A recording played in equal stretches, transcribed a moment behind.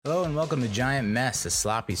Hello and welcome to Giant Mess, a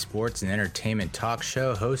sloppy sports and entertainment talk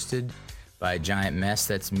show hosted by Giant Mess.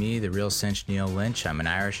 That's me, the real cinch Neil Lynch. I'm an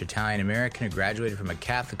Irish Italian American who graduated from a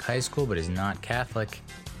Catholic high school but is not Catholic.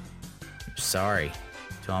 I'm sorry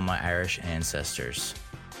to all my Irish ancestors,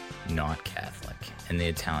 not Catholic, and the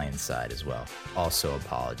Italian side as well. Also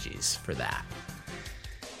apologies for that.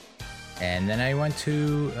 And then I went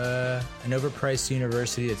to an overpriced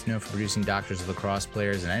university that's known for producing doctors of lacrosse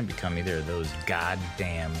players, and I didn't become either of those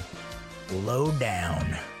goddamn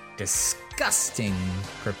low-down, disgusting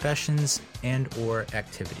professions and or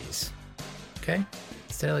activities. Okay?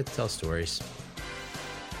 Instead, I like to tell stories.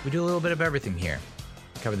 We do a little bit of everything here.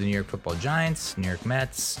 We cover the New York Football Giants, New York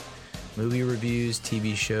Mets, movie reviews,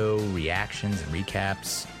 TV show reactions and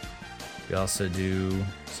recaps. We also do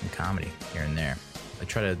some comedy here and there. I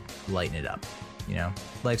try to lighten it up, you know?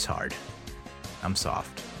 Life's hard. I'm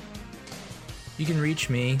soft. You can reach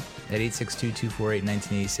me at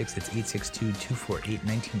 862-248-1986. That's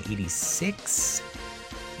 862-248-1986.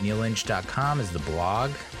 NeilLynch.com is the blog.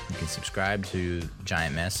 You can subscribe to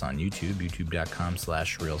Giant Mess on YouTube,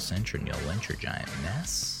 youtube.com/RealCinch or Neil Lynch or Giant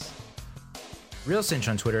Mess. Real Cinch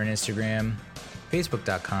on Twitter and Instagram,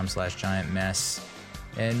 Facebook.com/Giant Mess.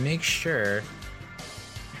 And make sure,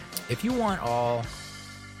 if you want all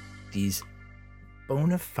these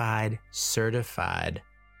bona fide, certified,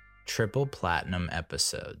 triple platinum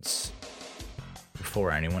episodes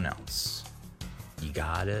before anyone else, you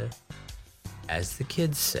gotta, as the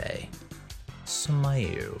kids say,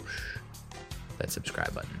 smash that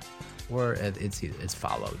subscribe button. Or it's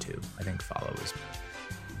follow too. I think follow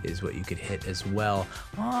is what you could hit as well.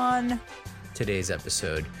 On today's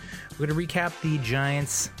episode, we're gonna recap the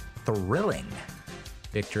Giants' thrilling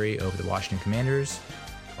victory over the Washington Commanders,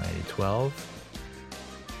 2012.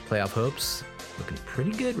 Playoff hopes looking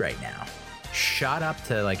pretty good right now. Shot up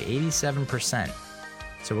to like 87%.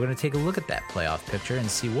 So we're going to take a look at that playoff picture and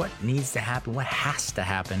see what needs to happen, what has to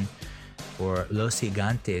happen for Los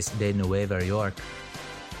Gigantes de Nueva York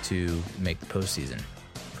to make the postseason.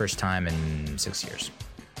 First time in 6 years.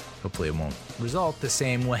 Hopefully it won't result the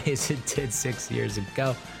same way as it did 6 years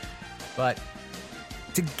ago. But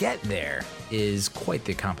to get there is quite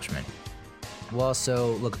the accomplishment. We'll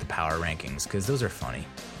also look at the power rankings, because those are funny.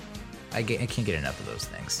 I can't get enough of those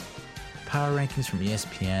things. Power rankings from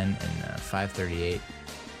ESPN and 538.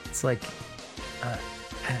 It's like,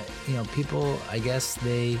 people, I guess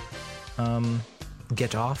they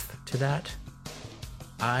get off to that.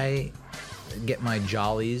 I get my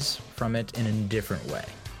jollies from it in a different way.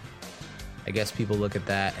 I guess people look at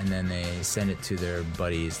that and then they send it to their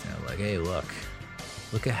buddies and they're like, hey, look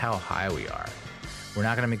at how high we are. We're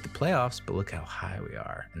not going to make the playoffs, but look how high we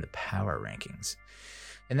are in the power rankings.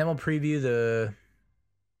 And then we'll preview the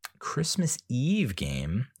Christmas Eve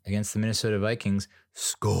game against the Minnesota Vikings.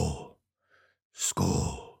 Skol.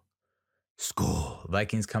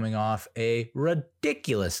 Vikings coming off a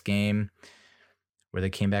ridiculous game where they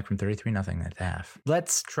came back from 33-0 at the half.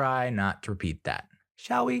 Let's try not to repeat that,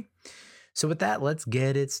 shall we? So with that, let's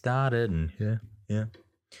get it started. And yeah.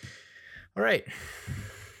 All right.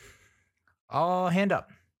 I'll hand up.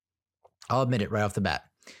 I'll admit it right off the bat.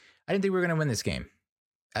 I didn't think we were going to win this game.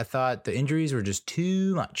 I thought the injuries were just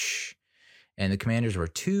too much, and the Commanders were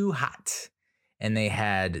too hot, and they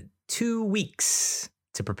had 2 weeks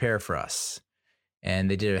to prepare for us.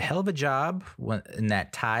 And they did a hell of a job in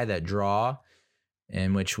that tie, that draw,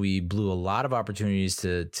 in which we blew a lot of opportunities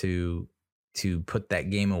to put that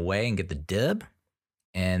game away and get the dub.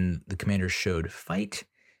 And the Commanders showed fight.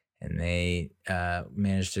 And they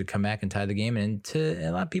managed to come back and tie the game. And to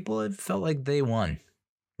a lot of people, it felt like they won.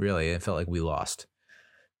 Really, it felt like we lost.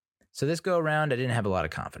 So this go around, I didn't have a lot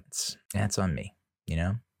of confidence. And that's on me, you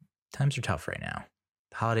know? Times are tough right now.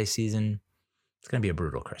 The holiday season, it's going to be a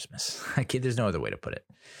brutal Christmas. There's no other way to put it.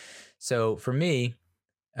 So for me,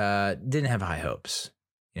 didn't have high hopes.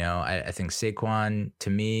 You know, I think Saquon,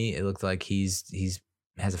 to me, it looked like he's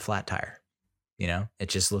has a flat tire. You know, it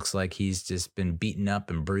just looks like he's just been beaten up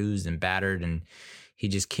and bruised and battered, and he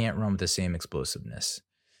just can't run with the same explosiveness.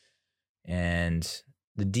 And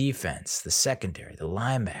the defense, the secondary, the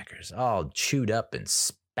linebackers, all chewed up and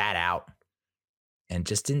spat out, and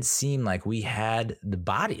just didn't seem like we had the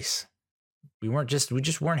bodies. We just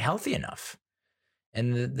weren't healthy enough.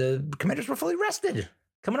 And the Commanders were fully rested,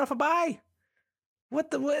 coming off a bye.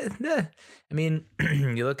 What? I mean,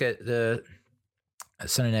 you look at the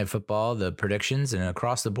Sunday Night Football, the predictions, and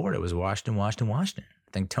across the board, it was Washington.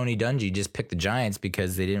 I think Tony Dungy just picked the Giants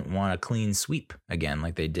because they didn't want a clean sweep again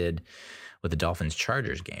like they did with the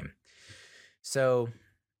Dolphins-Chargers game. So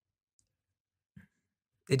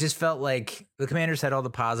it just felt like the Commanders had all the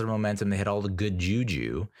positive momentum. They had all the good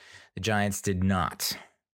juju. The Giants did not.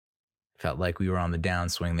 Felt like we were on the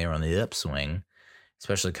downswing. They were on the upswing,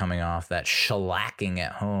 especially coming off that shellacking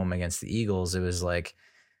at home against the Eagles. It was like,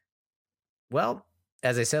 well,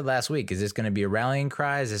 as I said last week, is this going to be a rallying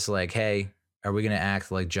cry? Is this like, hey, are we going to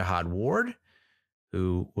act like Jihad Ward,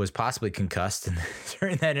 who was possibly concussed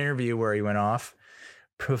during that interview where he went off,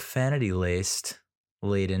 profanity-laced,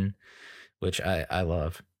 laden, which I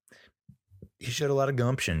love. He showed a lot of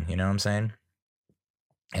gumption, you know what I'm saying?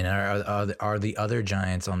 And are the other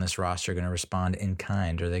Giants on this roster going to respond in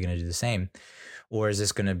kind? Are they going to do the same? Or is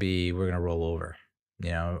this going to be, we're going to roll over?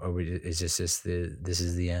 You know, or is this this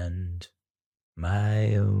is the end?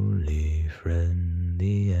 My only friend,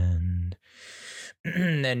 the end.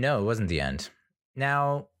 And no, it wasn't the end.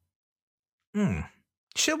 Now,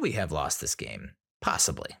 should we have lost this game?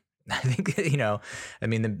 Possibly. I think, you know, I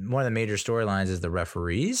mean, one of the major storylines is the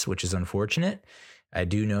referees, which is unfortunate. I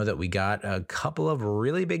do know that we got a couple of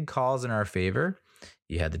really big calls in our favor.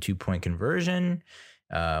 You had the 2-point conversion.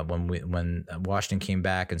 When Washington came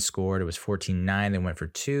back and scored, it was 14-9. They went for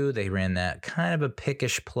 2. They ran that kind of a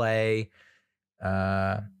pickish play.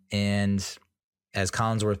 And as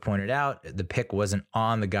Collinsworth pointed out, the pick wasn't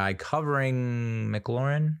on the guy covering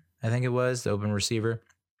McLaurin. I think it was the open receiver.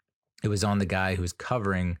 It was on the guy who was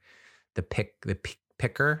covering the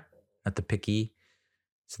picker, not the picky.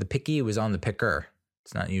 So the picky was on the picker.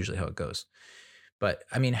 It's not usually how it goes. But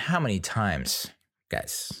I mean, how many times,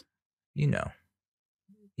 guys, you know,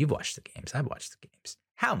 you've watched the games. I've watched the games.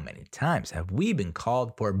 How many times have we been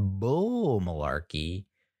called for bull malarkey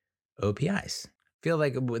OPIs? I feel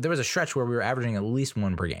like there was a stretch where we were averaging at least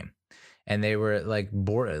 1 per game. And they were like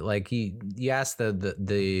bored. Like you asked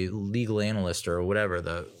the legal analyst or whatever,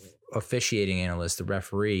 the officiating analyst, the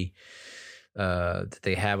referee that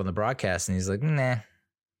they have on the broadcast, and he's like, nah.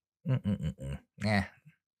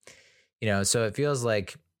 You know, so it feels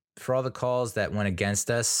like for all the calls that went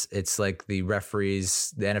against us, it's like the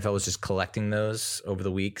referees, the NFL was just collecting those over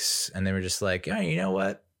the weeks, and they were just like, oh, you know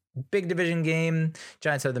what? Big division game.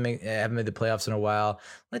 Giants haven't made the playoffs in a while.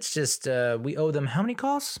 Let's just we owe them how many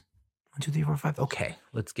calls? 1, 2, 3, 4, 5. Okay,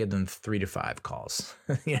 let's give them 3 to 5 calls.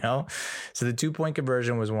 You know, so the 2-point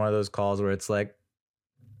conversion was one of those calls where it's like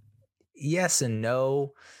yes and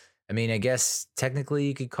no. I mean, I guess technically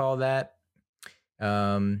you could call that.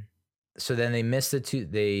 So then they missed the 2.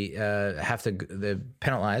 They they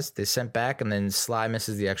penalized. They sent back, and then Sly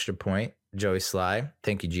misses the extra point. Joey Sly,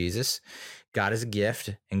 thank you, Jesus. God is a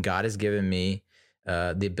gift, and God has given me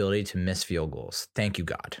the ability to miss field goals. Thank you,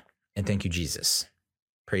 God, and thank you, Jesus.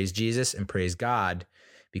 Praise Jesus and praise God,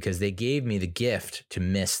 because they gave me the gift to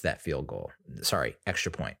miss that field goal. Sorry, extra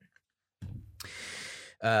point.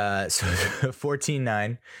 So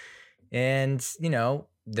 14-9. And, you know,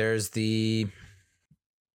 there's the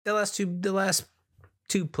last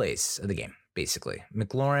two plays of the game, basically.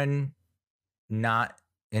 McLaurin not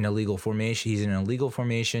in a legal formation. He's in an illegal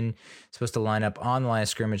formation, supposed to line up on the line of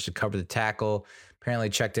scrimmage to cover the tackle. Apparently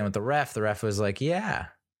checked in with the ref. The ref was like, yeah,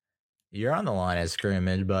 you're on the line of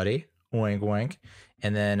scrimmage, buddy. Wink, wink.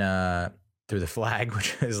 And then threw the flag,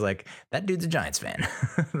 which is like, that dude's a Giants fan.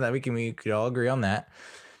 That we could all agree on that.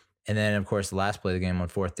 And then, of course, the last play of the game on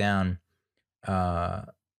 4th down,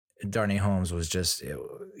 Darnay Holmes was just,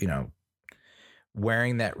 you know,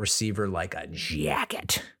 wearing that receiver like a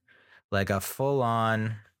jacket, like a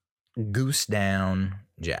full-on goose down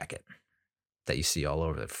jacket that you see all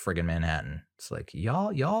over the friggin' Manhattan. It's like,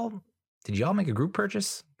 y'all, did y'all make a group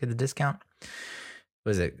purchase? Get the discount?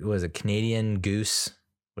 Was it Canadian Goose?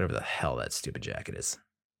 Whatever the hell that stupid jacket is.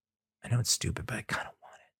 I know it's stupid, but I kind of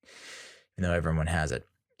want it, even though everyone has it.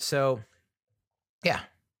 So, yeah,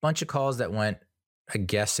 bunch of calls that went, I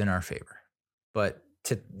guess, in our favor. But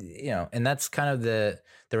to, you know, and that's kind of the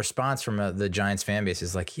response from the Giants fan base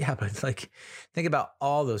is like, yeah, but like, think about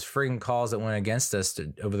all those friggin' calls that went against us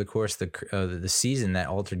over the course of the season that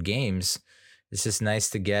altered games. It's just nice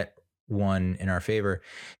to get one in our favor.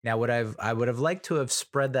 Now, I would have liked to have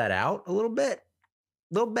spread that out a little bit.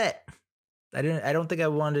 I don't think I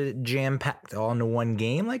wanted it jam packed all into one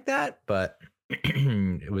game like that, but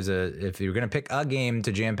it was if you're going to pick a game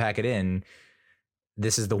to jam pack it in,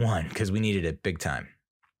 this is the one, because we needed it big time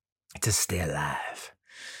to stay alive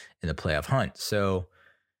in the playoff hunt. So,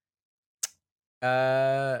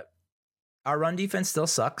 our run defense still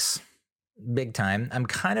sucks big time. I'm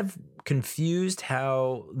kind of confused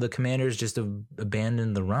how the Commanders just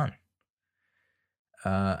abandoned the run.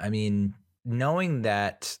 I mean, knowing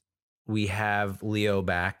that we have Leo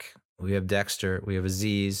back, we have Dexter, we have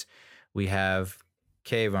Azeez, we have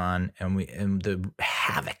Kayvon, and the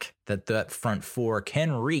havoc that front four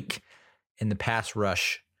can wreak in the pass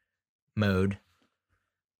rush mode.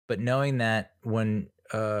 But knowing that when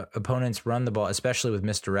opponents run the ball, especially with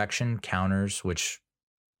misdirection counters, which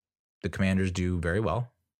the Commanders do very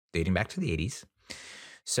well, dating back to the 80s.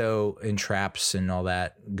 So in traps and all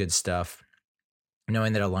that good stuff,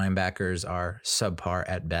 knowing that our linebackers are subpar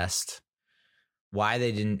at best, why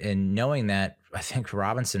they didn't, and knowing that I think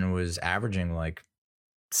Robinson was averaging like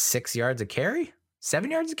 6 yards a carry,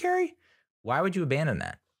 7 yards a carry. Why would you abandon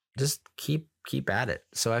that? Just keep at it.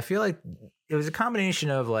 So I feel like it was a combination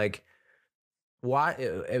of like, why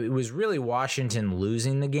it was really Washington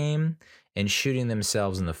losing the game and shooting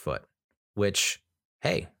themselves in the foot, which,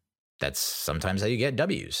 hey, that's sometimes how you get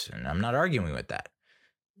W's, and I'm not arguing with that.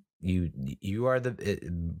 You are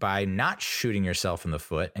by not shooting yourself in the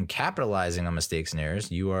foot and capitalizing on mistakes and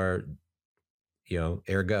errors, you are,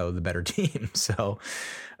 ergo the better team. So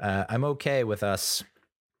I'm okay with us.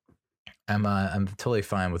 I'm totally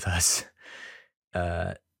fine with us.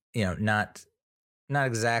 Not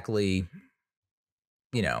exactly,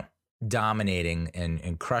 dominating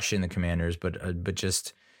and crushing the Commanders, but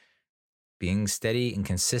just being steady and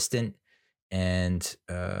consistent and,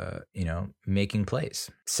 making plays.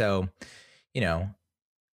 So,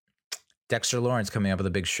 Dexter Lawrence coming up with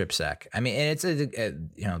a big strip sack. I mean, and it's,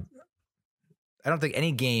 I don't think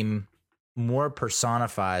any game more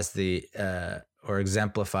personifies or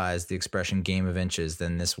exemplifies the expression game of inches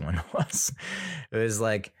than this one was. It was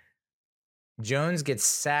like Jones gets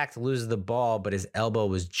sacked, loses the ball, but his elbow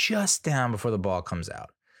was just down before the ball comes out.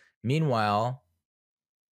 Meanwhile,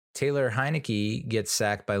 Taylor Heineke gets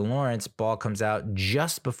sacked by Lawrence, ball comes out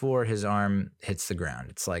just before his arm hits the ground.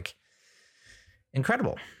 It's like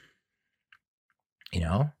incredible.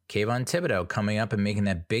 Kayvon Thibodeau coming up and making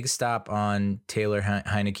that big stop on Taylor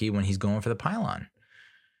Heineke when he's going for the pylon.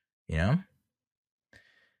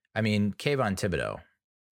 I mean, Kayvon Thibodeau,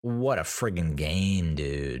 what a friggin' game,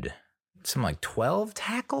 dude. Something like 12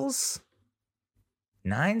 tackles,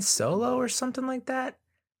 9 solo or something like that.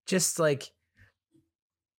 Just like,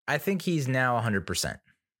 I think he's now 100%.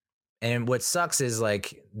 And what sucks is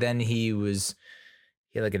like, then he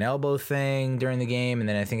had like an elbow thing during the game. And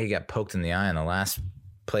then I think he got poked in the eye on the last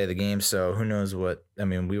play of the game. So who knows what, I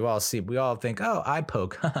mean, we all think, oh, eye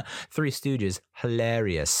poke, Three Stooges,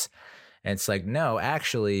 hilarious. And it's like, no,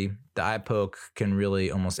 actually the eye poke can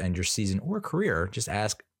really almost end your season or career. Just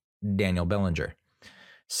ask Daniel Bellinger.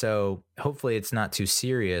 So hopefully it's not too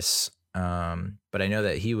serious. But I know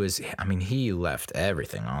that he left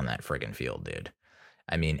everything on that friggin' field, dude.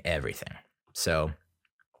 I mean, everything. So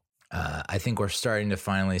I think we're starting to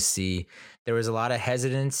finally see there was a lot of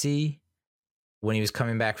hesitancy when he was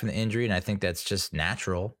coming back from the injury. And I think that's just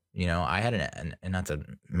natural. I had and not to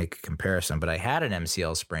make a comparison, but I had an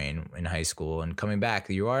MCL sprain in high school, and coming back,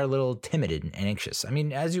 you are a little timid and anxious. I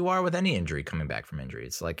mean, as you are with any injury, coming back from injury,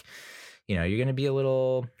 it's like, you're going to be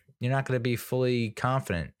you're not going to be fully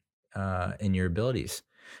confident in your abilities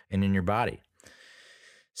and in your body.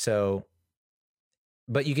 So,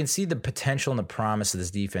 but you can see the potential and the promise of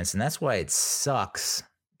this defense. And that's why it sucks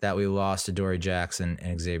that we lost to Dory Jackson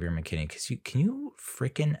and Xavier McKinney. Because can you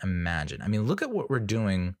freaking imagine? I mean, look at what we're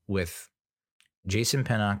doing with Jason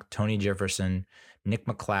Pinnock, Tony Jefferson, Nick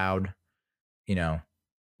McLeod,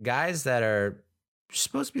 guys that are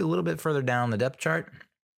supposed to be a little bit further down the depth chart.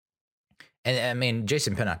 And I mean,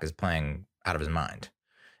 Jason Pinnock is playing out of his mind.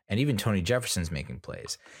 And even Tony Jefferson's making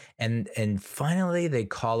plays. And finally they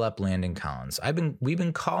call up Landon Collins. We've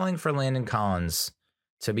been calling for Landon Collins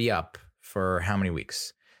to be up for how many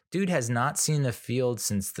weeks? Dude has not seen the field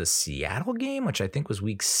since the Seattle game, which I think was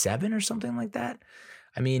week 7 or something like that.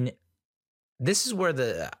 I mean, this is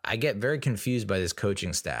where I get very confused by this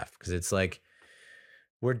coaching staff, because it's like,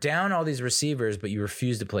 we're down all these receivers, but you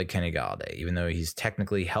refuse to play Kenny Golladay, even though he's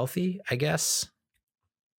technically healthy, I guess.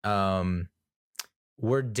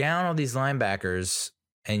 We're down all these linebackers,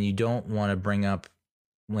 and you don't want to bring up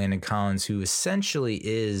Landon Collins, who essentially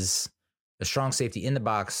is a strong safety in the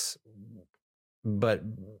box, but,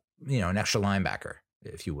 an extra linebacker,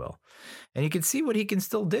 if you will. And you can see what he can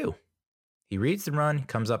still do. He reads the run, he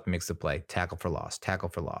comes up and makes the play. Tackle for loss, tackle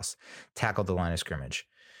the line of scrimmage.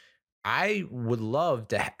 I would love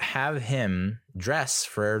to have him dress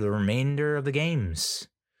for the remainder of the games,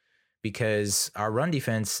 because our run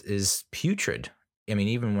defense is putrid. I mean,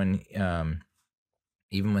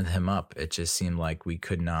 even with him up, it just seemed like we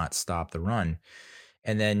could not stop the run.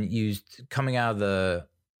 And then coming out of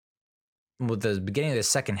with the beginning of the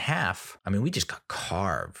second half, I mean, we just got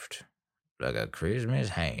carved like a Christmas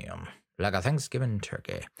ham, like a Thanksgiving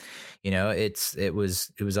turkey. It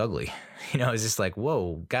was ugly. It's just like,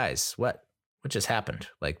 whoa, guys, what what just happened?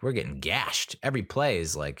 Like, we're getting gashed. Every play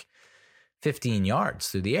is like 15 yards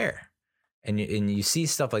through the air. And you see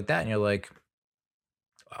stuff like that, and you're like,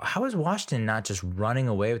 how is Washington not just running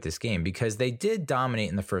away with this game? Because they did dominate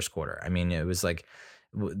in the first quarter. I mean, it was like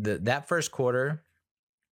that first quarter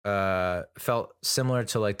felt similar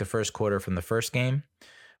to like the first quarter from the first game,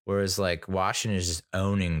 whereas like Washington is just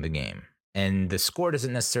owning the game. And the score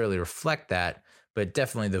doesn't necessarily reflect that, but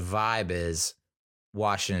definitely the vibe is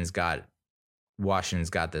Washington's got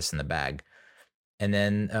this in the bag. And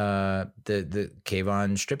then the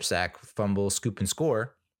Kayvon strip sack, fumble, scoop, and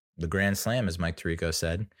score, the grand slam, as Mike Tirico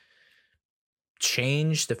said,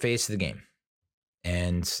 changed the face of the game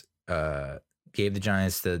and gave the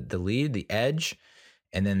Giants the lead, the edge.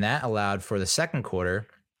 And then that allowed for the second quarter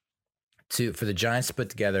for the Giants to put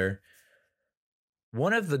together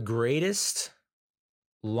one of the greatest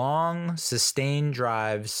long sustained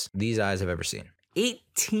drives these eyes have ever seen.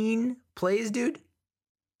 18 plays, dude.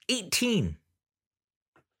 18.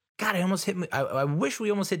 God, I almost hit. I wish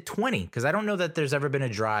we almost hit 20 because I don't know that there's ever been a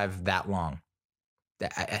drive that long.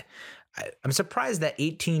 I'm surprised that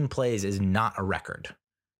 18 plays is not a record.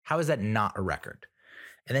 How is that not a record?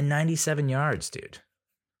 And then 97 yards, dude.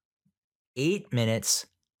 8 minutes,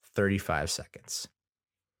 35 seconds.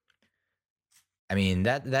 I mean,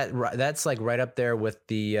 that's like right up there with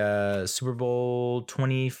the Super Bowl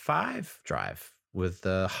 25 drive with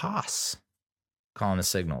Haas calling the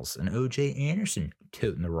signals and O.J. Anderson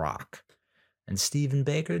toting the rock and Stephen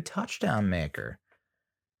Baker, touchdown maker,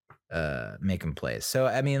 making plays. So,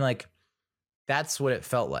 I mean, like, that's what it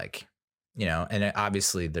felt like, you know, and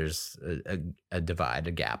obviously there's a divide,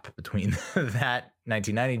 a gap between that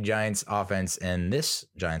 1990 Giants offense and this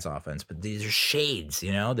Giants offense, but these are shades,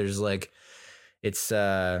 you know, there's like,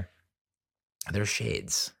 they're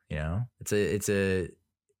shades, you know,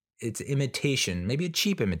 it's imitation, maybe a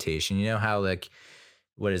cheap imitation. You know how like,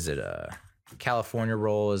 what is it? California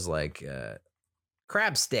roll is like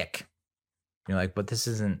crab stick. You're like, but this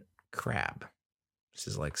isn't crab. This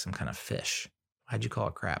is like some kind of fish. Why'd you call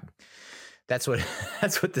it crab? That's what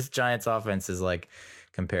this Giants offense is like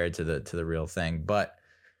compared to the real thing. But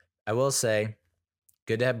I will say,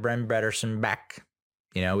 good to have Brent Bretterson back.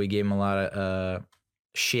 You know, we gave him a lot of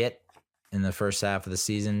shit in the first half of the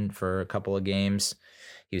season for a couple of games.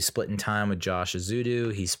 He was splitting time with Josh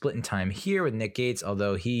Azudu. He's splitting time here with Nick Gates,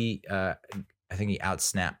 although I think he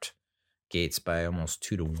outsnapped Gates by almost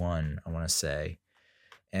 2-1, I want to say.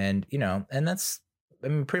 And, you know, and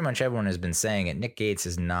pretty much everyone has been saying it. Nick Gates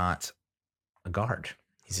is not a guard.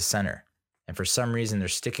 He's a center. And for some reason, they're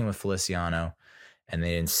sticking with Feliciano, and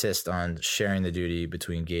they insist on sharing the duty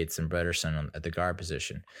between Gates and Bretterson at the guard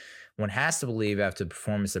position. One has to believe after the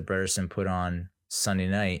performance that Bretterson put on Sunday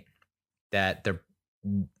night that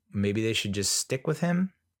maybe they should just stick with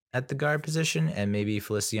him at the guard position, and maybe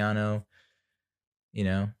Feliciano, you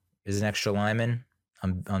know, is an extra lineman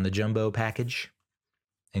on the jumbo package,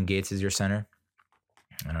 and Gates is your center.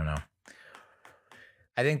 I don't know.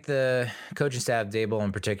 I think the coaching staff, Daboll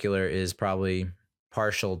in particular, is probably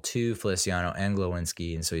partial to Feliciano and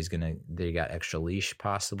Glowinski, and so they got extra leash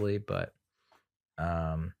possibly, but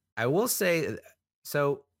I will say,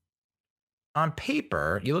 so on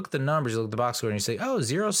paper, you look at the numbers, you look at the box score, and you say, oh,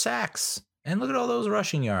 0 sacks, and look at all those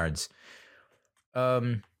rushing yards.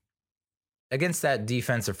 Against that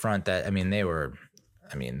defensive front, they were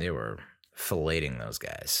filleting those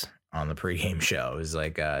guys on the pregame show. It was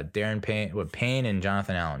like Darren Payne and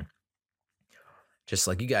Jonathan Allen. Just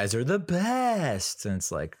like, you guys are the best. And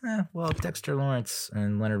it's like, well, Dexter Lawrence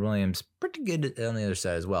and Leonard Williams, pretty good on the other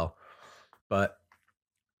side as well. But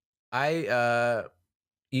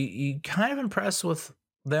you kind of impressed with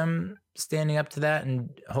them standing up to that and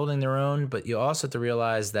holding their own, but you also have to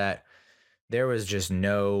realize that there was just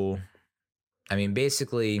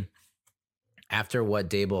basically after what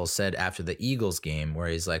Daboll said after the Eagles game, where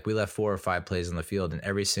he's like, we left 4 or 5 plays on the field and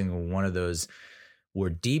every single one of those were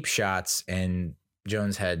deep shots and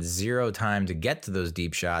Jones had 0 time to get to those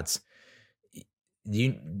deep shots.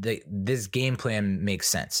 This game plan makes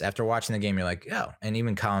sense. After watching the game, you're like, oh, and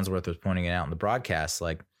even Collinsworth was pointing it out in the broadcast,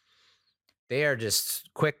 like, they are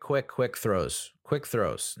just quick throws,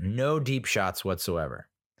 no deep shots whatsoever.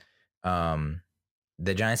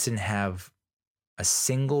 The Giants didn't have a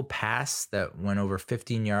single pass that went over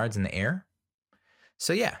 15 yards in the air.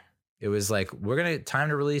 So yeah, it was like, time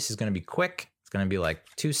to release is going to be quick. It's going to be like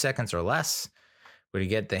 2 seconds or less. We're going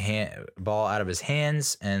to get the ball out of his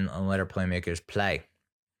hands and let our playmakers play.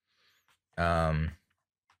 I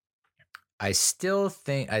still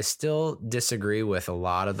disagree with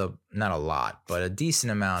not a lot, but a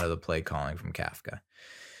decent amount of the play calling from Kafka.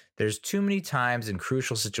 There's too many times in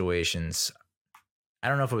crucial situations I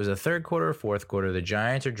don't know if it was the third quarter or fourth quarter. The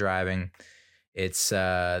Giants are driving. It's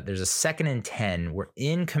there's a 2nd and 10. We're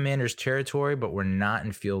in Commanders territory, but we're not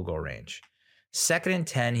in field goal range. 2nd and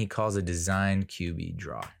 10, he calls a design QB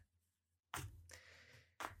draw.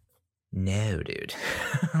 No, dude.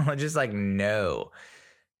 Just like no.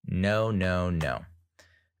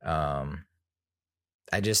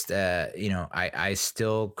 I just I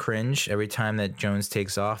still cringe every time that Jones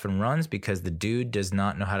takes off and runs because the dude does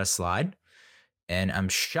not know how to slide. And I'm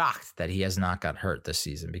shocked that he has not got hurt this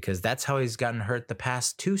season because that's how he's gotten hurt the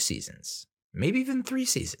past 2 seasons, maybe even 3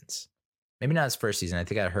 seasons. Maybe not his first season. I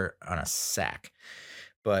think I got hurt on a sack.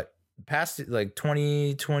 But past like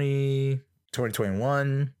 2020,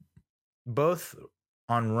 2021, both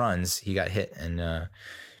on runs, he got hit and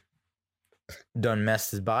done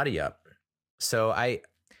messed his body up. So I'm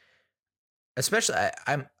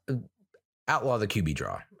outlaw the QB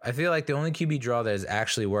draw. I feel like the only QB draw that has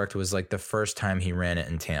actually worked was like the first time he ran it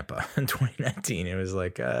in Tampa in 2019. It was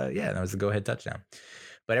like, that was the go-ahead touchdown.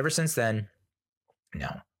 But ever since then, no.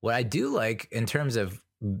 What I do like in terms of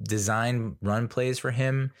design run plays for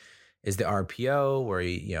him is the RPO where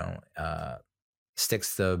he,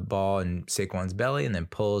 sticks the ball in Saquon's belly and then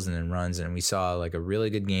pulls and then runs. And we saw like a really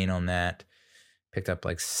good gain on that. Picked up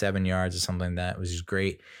like 7 yards or something like that, which is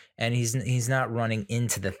great. And he's not running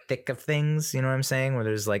into the thick of things, you know what I'm saying? Where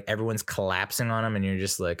there's like everyone's collapsing on him and you're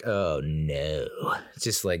just like, oh no. It's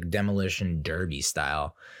just like demolition derby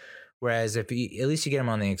style. Whereas if at least you get him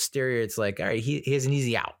on the exterior, it's like, all right, he has an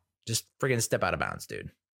easy out. Just friggin' step out of bounds,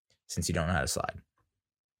 dude, since you don't know how to slide.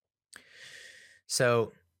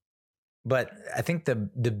 So, but I think the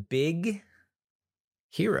big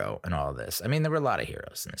hero in all of this, I mean, there were a lot of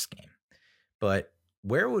heroes in this game. But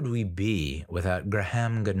where would we be without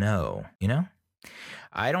Graham Gano, you know?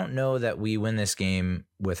 I don't know that we win this game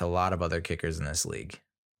with a lot of other kickers in this league.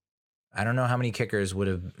 I don't know how many kickers would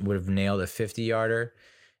have nailed a 50-yarder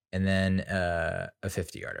and then a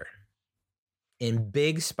 50-yarder. In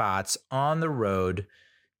big spots, on the road,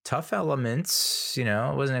 tough elements, it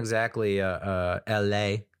wasn't exactly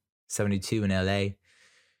LA, 72 in LA,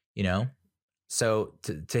 So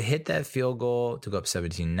to hit that field goal, to go up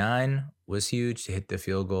 17-9 was huge. To hit the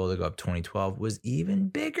field goal, to go up 20-12 was even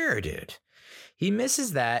bigger, dude. He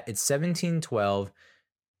misses that. It's 17-12.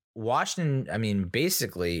 Washington, I mean,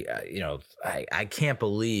 basically, I can't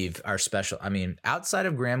believe our special. I mean, outside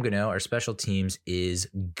of Graham Gano, our special teams is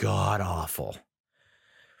god-awful.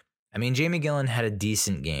 I mean, Jamie Gillen had a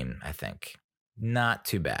decent game, I think. Not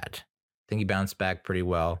too bad. I think he bounced back pretty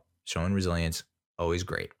well, showing resilience. Always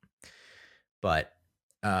great. But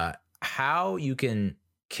how you can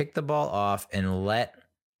kick the ball off and let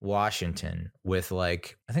Washington with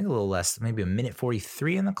like, I think a little less, maybe a minute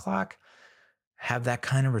 43 on the clock, have that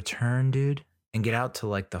kind of return, dude, and get out to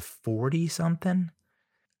like the 40 something.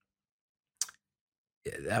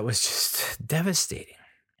 That was just devastating.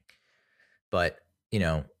 But,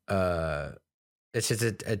 it's just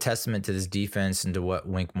a testament to this defense and to what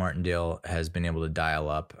Wink Martindale has been able to dial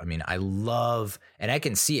up. I mean, I love, and I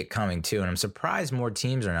can see it coming too, and I'm surprised more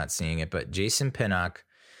teams are not seeing it, but Jason Pinnock,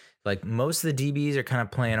 like most of the DBs are kind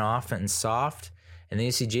of playing off and soft, and then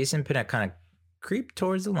you see Jason Pinnock kind of creep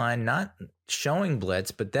towards the line, not showing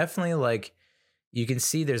blitz, but definitely like you can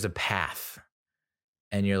see there's a path,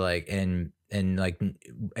 and you're like, and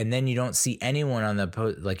then you don't see anyone on the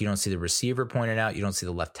post, like you don't see the receiver pointed out, you don't see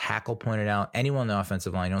the left tackle pointed out, anyone on the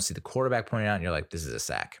offensive line, you don't see the quarterback pointed out, and you're like, this is a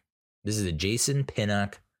sack. This is a Jason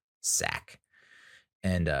Pinnock sack.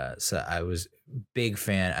 And so I was big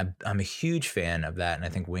fan. I'm a huge fan of that, and I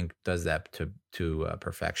think Wink does that to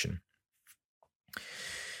perfection.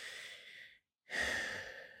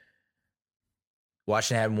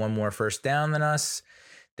 Washington had one more first down than us.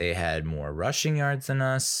 They had more rushing yards than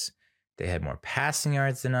us. They had more passing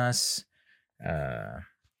yards than us. But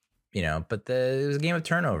it was a game of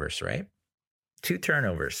turnovers, right? 2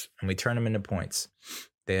 turnovers, and we turned them into points.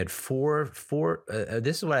 They had four.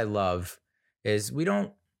 This is what I love, is we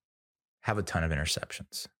don't have a ton of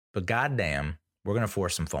interceptions, but goddamn, we're going to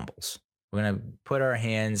force some fumbles. We're going to put our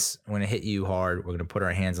hands, we're going to hit you hard. We're going to put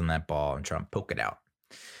our hands on that ball and try and poke it out.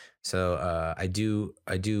 So I do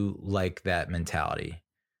like that mentality.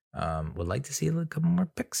 Would like to see a couple more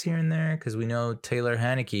picks here and there, because we know Taylor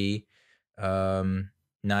Heinicke,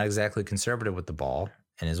 not exactly conservative with the ball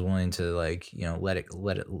and is willing to let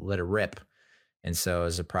it rip. And so I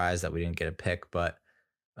was surprised that we didn't get a pick, but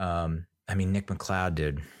Nick McLeod,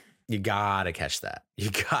 dude, you gotta catch that.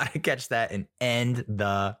 You gotta catch that and end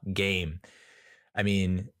the game. I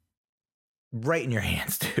mean, right in your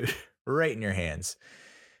hands, dude, right in your hands.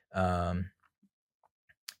 And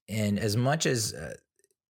as much as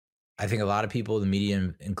I think a lot of people, the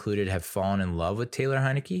media included, have fallen in love with Taylor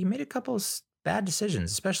Heineke. He made a couple of bad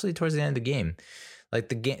decisions, especially towards the end of the game. Like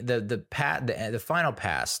the final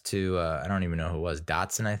pass to I don't even know who it was,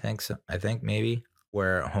 Dotson, I think maybe,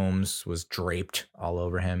 where Holmes was draped all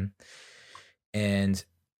over him, and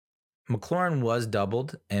McLaurin was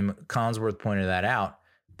doubled, and Collinsworth pointed that out,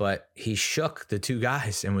 but he shook the two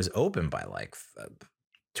guys and was open by like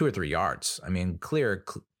 2 or 3 yards. I mean, clear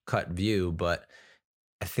cut view, but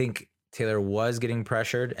I think Taylor was getting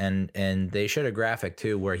pressured, and they showed a graphic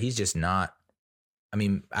too where he's just not. I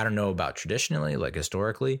mean, I don't know about traditionally, like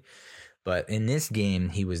historically, but in this game,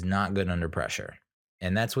 he was not good under pressure.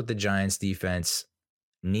 And that's what the Giants defense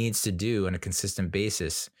needs to do on a consistent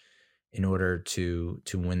basis in order to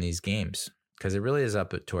win these games. Because it really is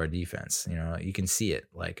up to our defense. You know, you can see it.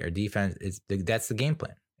 Like our defense, that's the game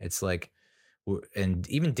plan. It's like, and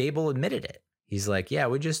even Dable admitted it. He's like, yeah,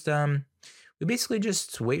 we basically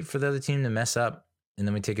just wait for the other team to mess up, and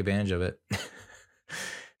then we take advantage of it.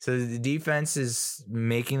 So the defense is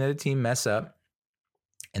making the team mess up,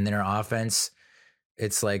 and then our offense,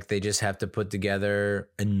 it's like they just have to put together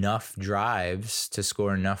enough drives to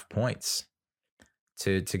score enough points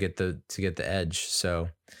to get the edge. So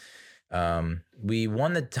we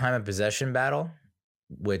won the time of possession battle,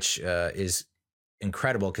 which is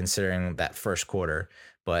incredible considering that first quarter.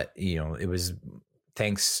 But it was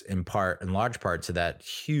thanks in large part to that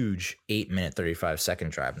huge 8-minute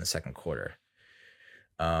 35-second drive in the second quarter.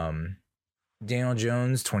 Daniel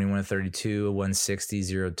Jones, 21-32, 160,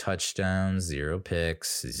 0 touchdowns, 0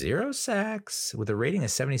 picks, 0 sacks, with a rating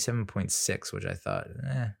of 77.6, which I thought,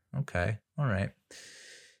 okay, all right.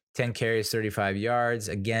 10 carries, 35 yards.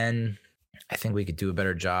 Again, I think we could do a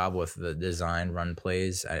better job with the design run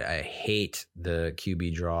plays. I hate the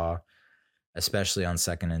QB draw, especially on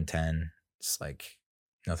 2nd and 10. It's like,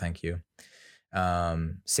 no, thank you.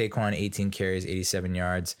 Saquon, 18 carries, 87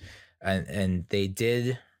 yards. And they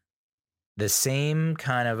did the same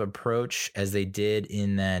kind of approach as they did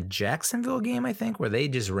in that Jacksonville game, I think, where they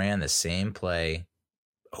just ran the same play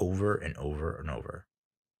over and over and over,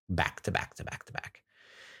 back to back to back to back.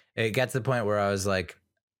 It got to the point where I was like,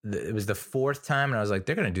 it was the 4th time, and I was like,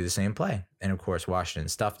 they're going to do the same play. And of course, Washington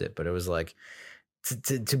stuffed it. But it was like,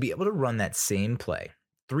 to be able to run that same play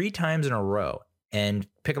 3 times in a row and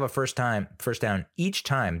pick up a first down each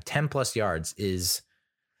time, 10 plus yards is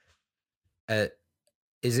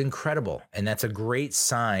incredible. And that's a great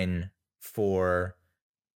sign for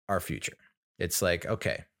our future. It's like,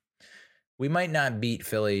 okay, we might not beat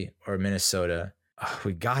Philly or Minnesota.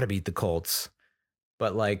 We got to beat the Colts.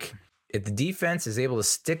 But like, if the defense is able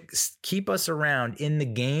to keep us around in the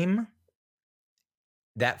game,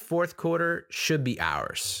 that 4th quarter should be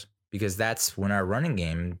ours, because that's when our running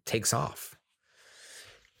game takes off.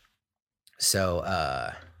 So,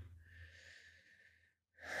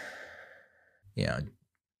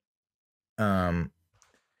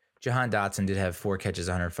 Jahan Dotson did have 4 catches,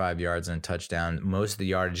 105 yards, and a touchdown. Most of the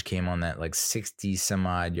yardage came on that like 60 some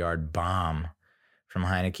odd yard bomb from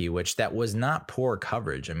Heineke, which that was not poor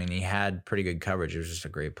coverage. I mean, he had pretty good coverage. It was just a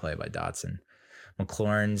great play by Dotson.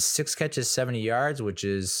 McLaurin, 6 catches, 70 yards, which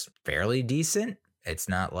is fairly decent. It's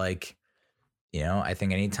not like, I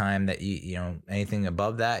think anytime that anything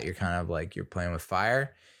above that, you're kind of like you're playing with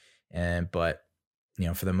fire. But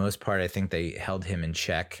for the most part, I think they held him in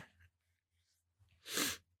check.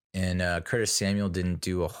 And Curtis Samuel didn't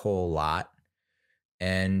do a whole lot.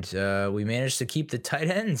 And we managed to keep the tight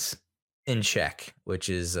ends in check, which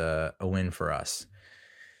is a win for us.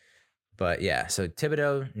 But yeah, so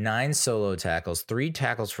Thibodeaux, 9 solo tackles, 3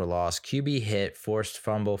 tackles for loss, QB hit, forced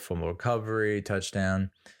fumble recovery,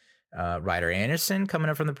 touchdown. Ryder Anderson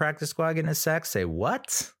coming up from the practice squad getting a sack. Say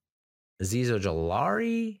what? Azeez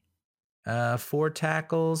Ojulari, 4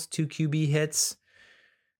 tackles, 2 QB hits,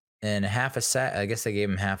 and half a sack. I guess they gave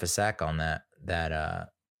him half a sack on the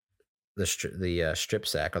strip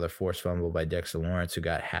sack, or the forced fumble by Dexter Lawrence, who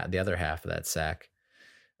got the other half of that sack.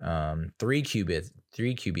 3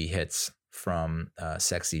 QB hits from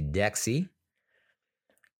Sexy Dexy.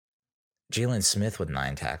 Jalen Smith with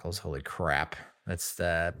 9 tackles. Holy crap. That's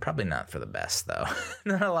probably not for the best, though.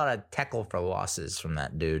 Not a lot of tackle for losses from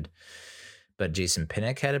that dude. But Jason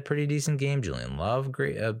Pinnock had a pretty decent game. Julian Love,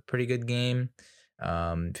 a pretty good game.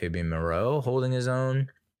 Fabian Moreau holding his own.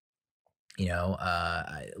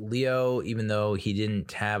 Leo, even though he didn't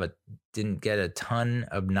get a ton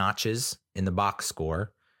of notches in the box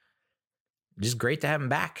score, just great to have him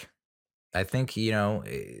back. I think,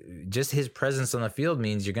 just his presence on the field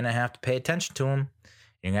means you're going to have to pay attention to him.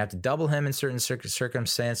 You're going to have to double him in certain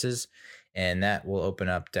circumstances, and that will open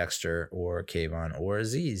up Dexter or Kayvon or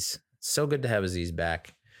Azeez. So good to have Azeez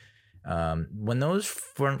back. When those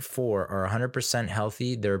front four are 100%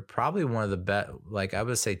 healthy, they're probably one of the best. Like I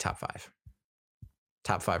would say, top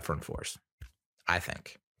five front fours, I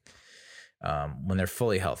think, when they're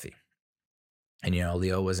fully healthy. And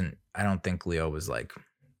Leo wasn't. I don't think Leo was like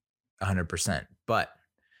 100%, but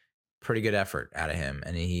pretty good effort out of him,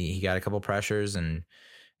 and he got a couple pressures, and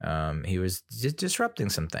he was just disrupting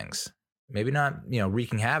some things. Maybe not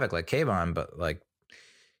wreaking havoc like Kayvon, but like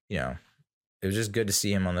it was just good to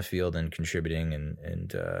see him on the field and contributing and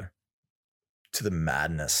to the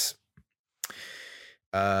madness.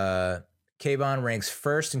 Kayvon ranks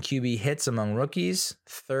first in QB hits among rookies,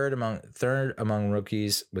 third among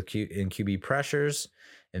rookies in QB pressures,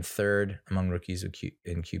 and third among rookies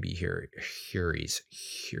in QB hurries.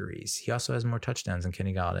 He also has more touchdowns than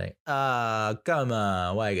Kenny Golladay. Come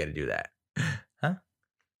on. Why you got to do that? Huh?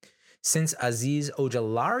 Since Azeez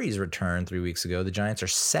Ojulari's return 3 weeks ago, the Giants are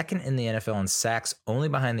second in the NFL in sacks, only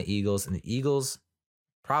behind the Eagles, and the Eagles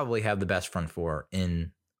probably have the best front four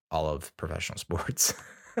in all of professional sports,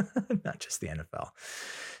 not just the NFL.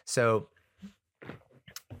 So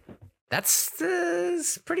that's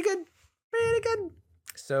pretty good. Pretty good.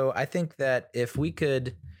 So I think that if we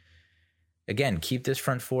could, again, keep this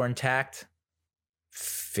front four intact,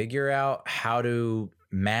 figure out how to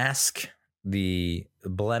mask the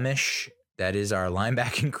blemish that is our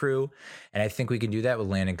linebacking crew, and I think we can do that with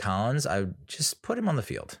Landon Collins, I would just put him on the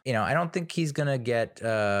field. I don't think he's going to get,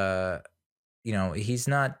 he's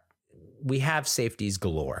not, we have safeties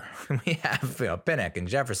galore. We have Pinnock and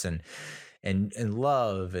Jefferson and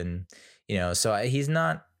Love, and so he's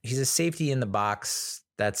a safety in the box.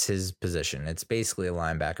 That's his position. It's basically a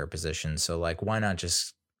linebacker position. So like, why not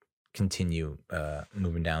just continue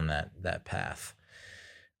moving down that path?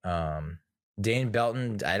 Dane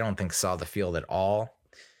Belton, I don't think saw the field at all.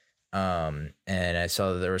 And I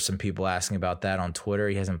saw that there were some people asking about that on Twitter.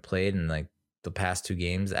 He hasn't played in like the past 2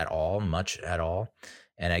 games much at all.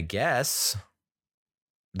 And I guess,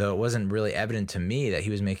 though it wasn't really evident to me, that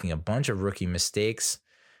he was making a bunch of rookie mistakes,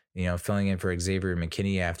 filling in for Xavier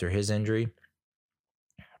McKinney after his injury.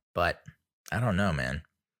 But I don't know, man.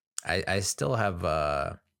 I still have,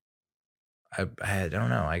 I don't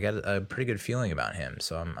know. I got a pretty good feeling about him.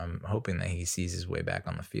 So I'm hoping that he sees his way back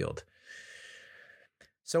on the field.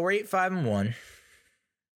 So we're 8-5-1.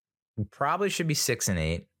 We probably should be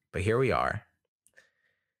 6-8, but here we are.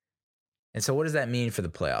 And so what does that mean for the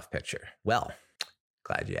playoff picture? Well,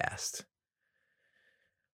 glad you asked.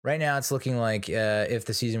 Right now, it's looking like if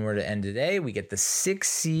the season were to end today, we get the 6th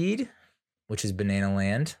seed, which is Banana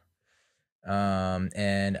Land.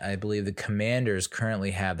 And I believe the Commanders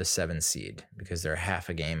currently have the 7th seed because they're half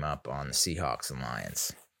a game up on the Seahawks and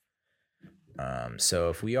Lions. So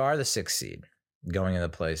if we are the 6th seed going into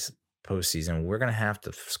the postseason, we're going to have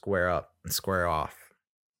to square up and square off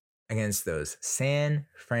against those San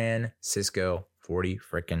Francisco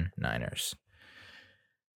 49ers.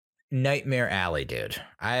 Nightmare Alley, dude.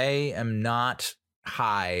 I am not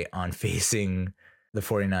high on facing the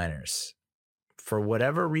 49ers. For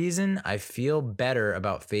whatever reason, I feel better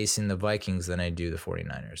about facing the Vikings than I do the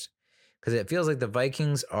 49ers. Because it feels like the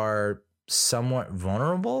Vikings are somewhat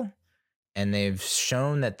vulnerable, and they've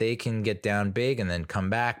shown that they can get down big and then come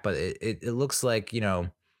back. But it looks like,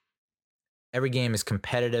 every game is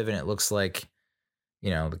competitive, and it looks like,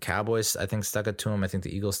 the Cowboys, I think, stuck it to them. I think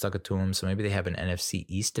the Eagles stuck it to them. So maybe they have an NFC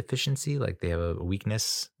East deficiency. Like they have a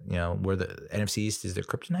weakness, where the NFC East is their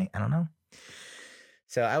kryptonite. I don't know.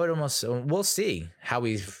 So I would we'll see how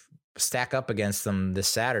we stack up against them this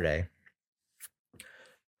Saturday.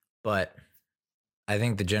 But I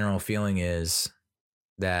think the general feeling is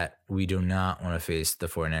that we do not want to face the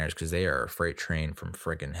 49ers because they are a freight train from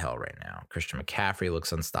friggin' hell right now. Christian McCaffrey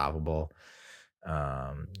looks unstoppable.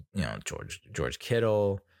 George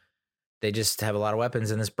Kittle. They just have a lot of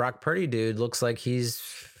weapons, and this Brock Purdy dude looks like he's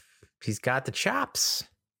got the chops.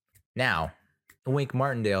 Now, Wink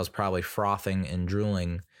Martindale is probably frothing and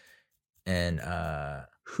drooling and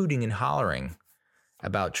hooting and hollering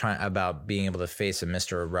about being able to face a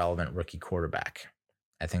Mr. Irrelevant rookie quarterback.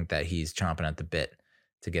 I think that he's chomping at the bit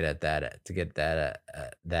to get at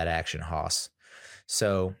that action hoss.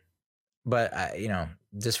 So, but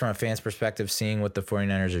just from a fan's perspective, seeing what the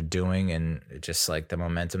 49ers are doing and just like the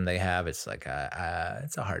momentum they have, it's like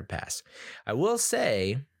it's a hard pass. I will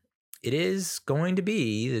say, it is going to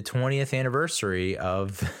be the 20th anniversary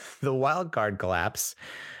of the wild card collapse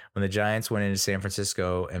when the Giants went into San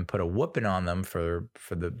Francisco and put a whooping on them for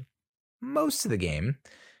the most of the game,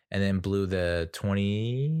 and then blew the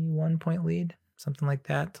 21-point lead, something like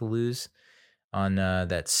that, to lose on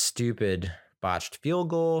that stupid botched field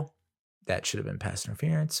goal. that should have been pass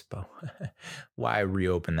interference, but why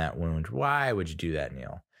reopen that wound? Why would you do that,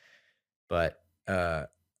 Neil? But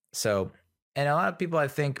so, and a lot of people I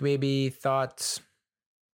think maybe thought,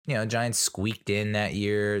 Giants squeaked in that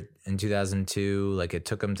year in 2002. Like it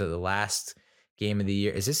took them to the last game of the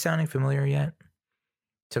year. Is this sounding familiar yet?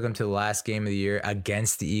 Took them to the last game of the year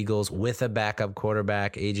against the Eagles with a backup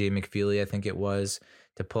quarterback, AJ McFeely, I think it was,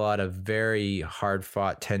 to pull out a very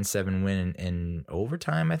hard-fought 10-7 win in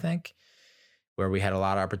overtime, I think, where we had a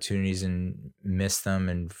lot of opportunities and missed them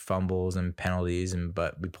and fumbles and penalties,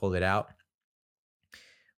 but we pulled it out.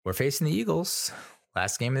 We're facing the Eagles,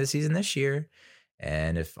 last game of the season this year,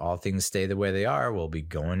 and if all things stay the way they are, we'll be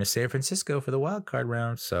going to San Francisco for the wild card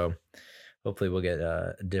round, so hopefully we'll get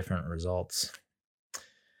different results.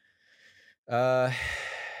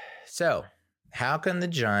 So how can the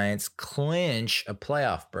Giants clinch a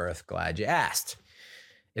playoff berth? Glad you asked.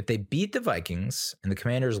 If they beat the Vikings and the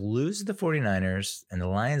Commanders lose to the 49ers and the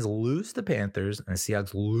Lions lose to the Panthers and the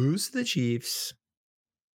Seahawks lose to the Chiefs,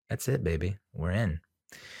 that's it, baby. We're in.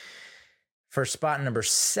 For spot number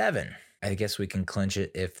 7, I guess we can clinch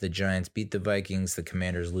it if the Giants beat the Vikings, the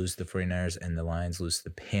Commanders lose to the 49ers, and the Lions lose to the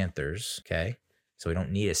Panthers. Okay. So we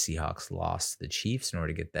don't need a Seahawks loss to the Chiefs in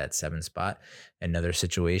order to get that 7 spot. Another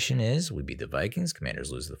situation is we beat the Vikings,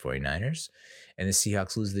 Commanders lose to the 49ers, and the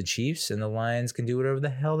Seahawks lose to the Chiefs, and the Lions can do whatever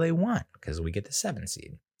the hell they want because we get the 7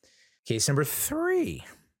 seed. Case number 3,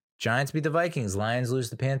 Giants beat the Vikings, Lions lose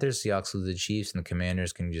to the Panthers, Seahawks lose to the Chiefs, and the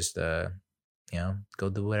Commanders can just, go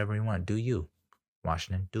do whatever you want. Do you,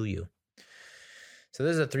 Washington, do you. So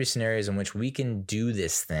those are 3 scenarios in which we can do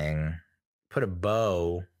this thing, put a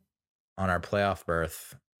bow on our playoff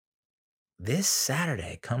berth this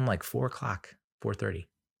Saturday, come like 4:00, 4:30.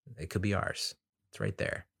 It could be ours. It's right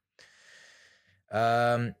there.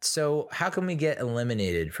 So how can we get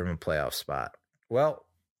eliminated from a playoff spot? Well,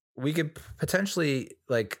 we could potentially,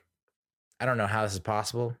 I don't know how this is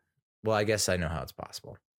possible. Well, I guess I know how it's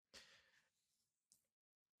possible.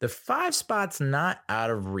 The 5 spot's not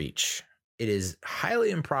out of reach. It is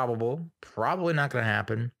highly improbable, probably not going to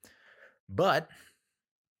happen, but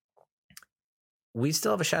we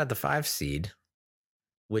still have a shot at the 5 seed,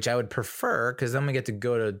 which I would prefer because then we get to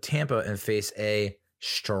go to Tampa and face a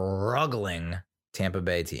struggling Tampa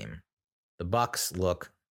Bay team. The Bucs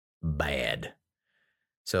look bad.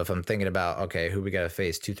 So if I'm thinking about, okay, who we got to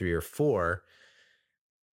face, 2, 3, or 4,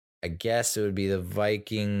 I guess it would be the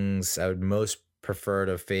Vikings. I would most prefer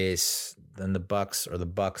to face then the Bucs, or the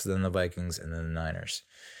Bucs, then the Vikings, and then the Niners.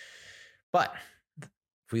 But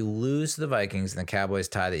if we lose to the Vikings and the Cowboys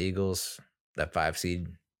tie the Eagles, that 5 seed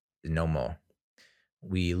is no more.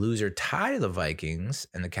 We lose or tie to the Vikings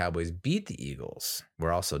and the Cowboys beat the Eagles,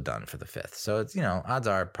 we're also done for the 5th. So it's, odds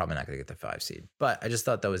are probably not going to get the 5 seed. But I just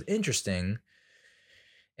thought that was interesting.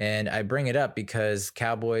 And I bring it up because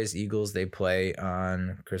Cowboys, Eagles, they play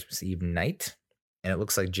on Christmas Eve night. And it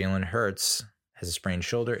looks like Jalen Hurts has a sprained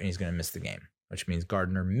shoulder and he's going to miss the game, which means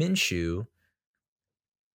Gardner Minshew,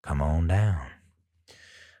 come on down.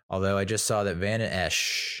 Although I just saw that Vanden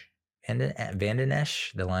Esch,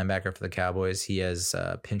 the linebacker for the Cowboys, he has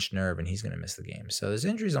a pinched nerve and he's going to miss the game. So there's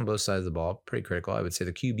injuries on both sides of the ball, pretty critical. I would say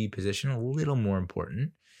the QB position a little more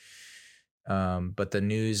important. But the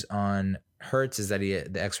news on Hurts is that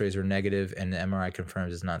the X-rays were negative and the MRI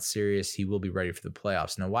confirms it's not serious. He will be ready for the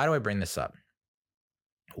playoffs. Now, why do I bring this up?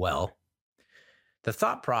 Well, the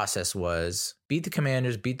thought process was beat the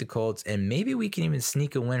Commanders, beat the Colts, and maybe we can even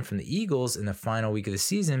sneak a win from the Eagles in the final week of the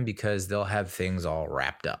season because they'll have things all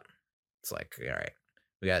wrapped up. It's like, all right,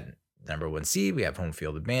 we got number 1 seed. We have home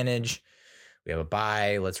field advantage. We have a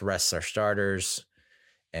bye. Let's rest our starters.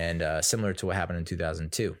 And similar to what happened in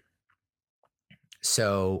 2002.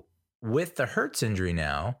 So with the Hurts injury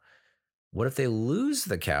now, what if they lose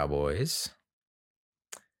the Cowboys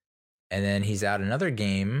and then he's out another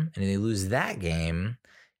game and they lose that game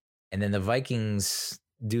and then the Vikings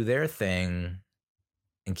do their thing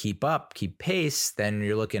and keep pace? Then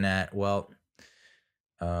you're looking at,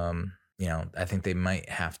 I think they might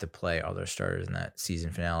have to play all their starters in that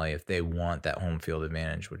season finale if they want that home field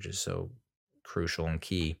advantage, which is so crucial and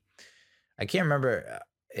key. I can't remember.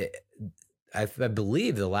 I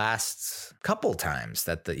believe the last couple times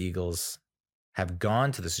that the Eagles have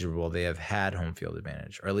gone to the Super Bowl, they have had home field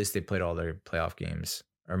advantage, or at least they played all their playoff games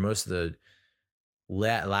or most of the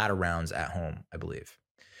latter rounds at home, I believe.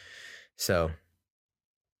 So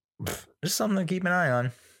just something to keep an eye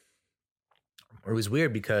on. It was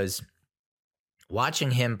weird because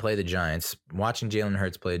watching him play the Giants, watching Jalen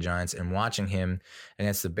Hurts play the Giants, and watching him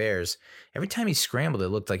against the Bears, every time he scrambled, it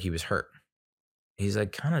looked like he was hurt. He's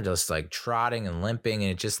kind of just trotting and limping,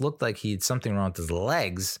 and it just looked like he had something wrong with his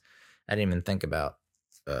legs. I didn't even think about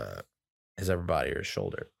his upper body or his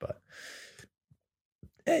shoulder.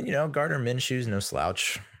 And Gardner Minshew's no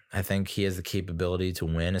slouch. I think he has the capability to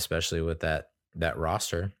win, especially with that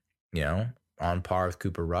roster. On par with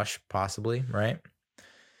Cooper Rush, possibly, right?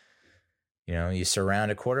 You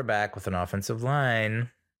surround a quarterback with an offensive line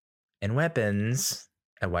and weapons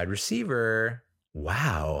at wide receiver.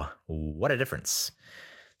 Wow, what a difference.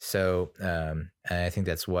 So I think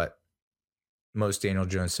that's what most Daniel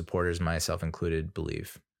Jones supporters, myself included,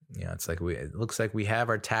 believe. It's like it looks like we have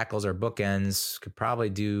our tackles, our bookends, could probably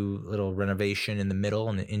do a little renovation in the middle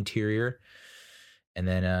and the interior. And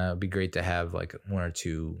then it'd be great to have like one or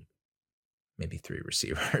two, maybe three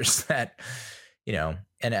receivers that,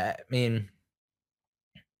 and I mean,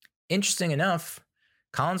 interesting enough,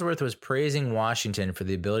 Collinsworth was praising Washington for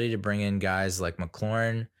the ability to bring in guys like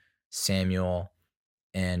McLaurin, Samuel,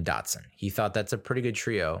 and Dotson. He thought that's a pretty good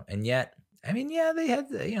trio. And yet, I mean, yeah, they had,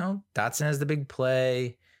 Dotson has the big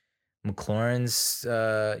play. McLaurin's,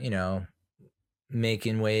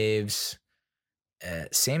 making waves.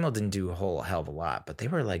 Samuel didn't do a whole hell of a lot, but they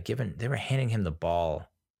were handing him the ball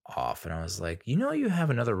off. And I was like, you have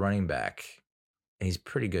another running back and he's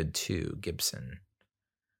pretty good too, Gibson.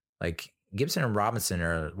 Like Gibson and Robinson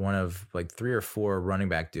are one of like 3 or 4 running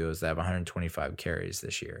back duos that have 125 carries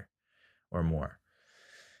this year or more.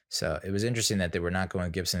 So it was interesting that they were not going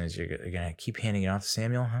with Gibson. You're going to keep handing it off to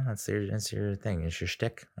Samuel? Huh? That's your thing. It's your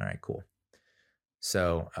shtick? All right, cool.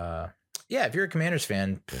 So, yeah, if you're a Commanders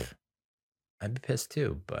fan, I'd be pissed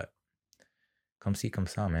too, but come see, come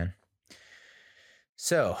saw, man.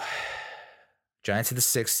 So, Giants at the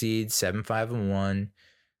 6th seed, 7-5-1.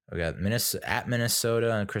 We got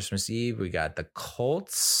Minnesota on Christmas Eve. We got the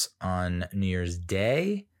Colts on New Year's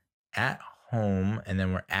Day at home, and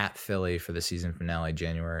then we're at Philly for the season finale,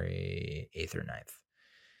 January 8th or 9th.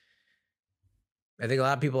 I think a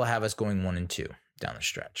lot of people have us going 1-2 down the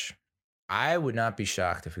stretch. I would not be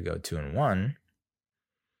shocked if we go 2-1.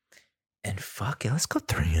 And fuck it, let's go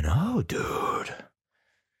 3-0, dude.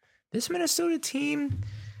 This Minnesota team,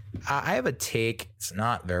 I have a take. It's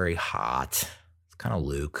not very hot. It's kind of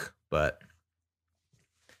Luke, but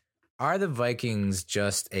are the Vikings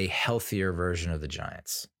just a healthier version of the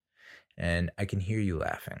Giants? And I can hear you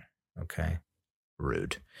laughing. Okay.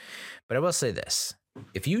 Rude. But I will say this.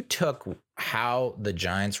 If you took how the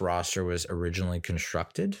Giants roster was originally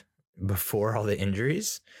constructed before all the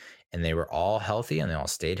injuries, and they were all healthy and they all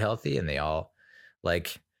stayed healthy and they all,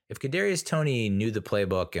 like, if Kadarius Toney knew the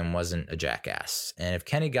playbook and wasn't a jackass, and if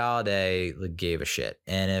Kenny Golladay gave a shit,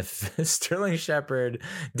 and if Sterling Shepard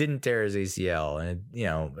didn't tear his ACL, and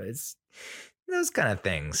it's those kind of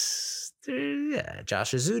things. Yeah,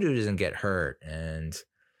 Josh Azudu doesn't get hurt, and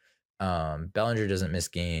Bellinger doesn't miss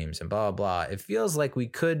games, and blah, blah, blah. It feels like we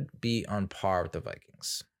could be on par with the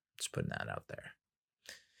Vikings. Just putting that out there.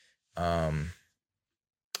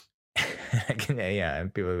 Yeah,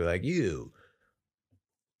 and people will be like, you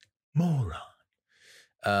moron.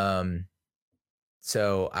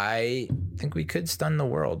 So I think we could stun the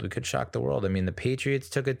world. We could shock the world. I mean, the Patriots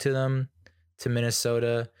took it to them, to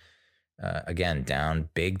Minnesota. Again, down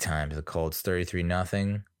big time to the Colts,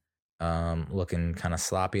 33-0. Looking kind of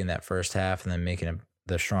sloppy in that first half and then making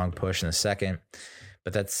the strong push in the second.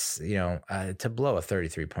 But that's, to blow a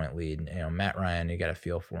 33-point lead, Matt Ryan, you got to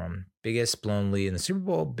feel for him. Biggest blown lead in the Super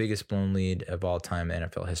Bowl, biggest blown lead of all time in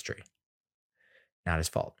NFL history. Not his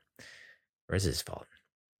fault. Or is it his fault?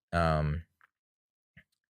 But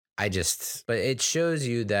it shows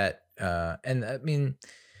you that, and I mean,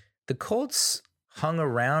 the Colts hung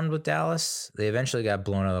around with Dallas. They eventually got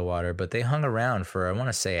blown out of the water, but they hung around for, I want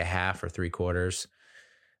to say, a half or 3 quarters.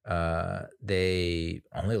 They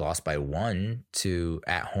only lost by 1 to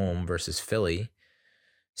at home versus Philly.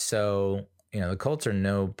 So, the Colts are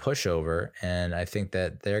no pushover, and I think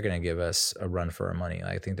that they're going to give us a run for our money.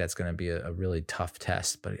 I think that's going to be a really tough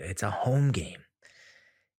test, but it's a home game.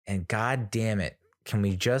 And God damn it, can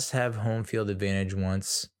we just have home field advantage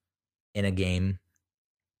once in a game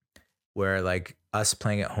where like us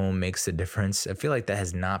playing at home makes the difference? I feel like that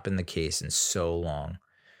has not been the case in so long.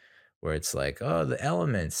 Where it's like, oh, the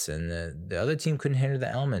elements, and the other team couldn't handle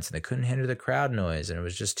the elements, and they couldn't handle the crowd noise, and it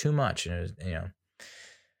was just too much. And it was,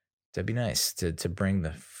 that'd be nice to bring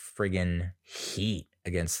the friggin' heat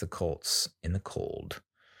against the Colts in the cold.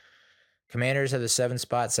 Commanders have the 7th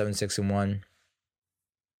spot, 7-6-1.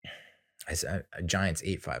 Giants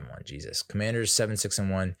 8-5-1. Jesus. Commanders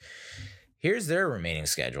 7-6-1. Here's their remaining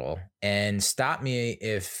schedule, and stop me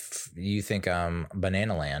if you think I'm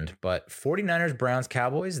banana land, but 49ers, Browns,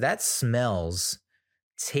 Cowboys, that smells,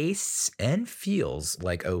 tastes, and feels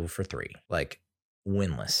like 0-3, like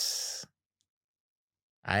winless.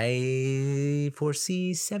 I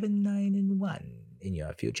foresee 7-9-1 in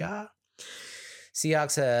your future.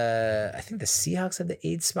 Seahawks, I think the Seahawks have the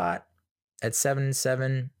 8th spot at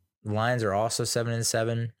 7-7. Lions are also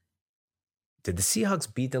 7-7. Did the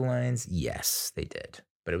Seahawks beat the Lions? Yes, they did,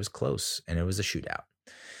 but it was close and it was a shootout.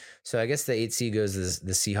 So I guess the 8th seed goes to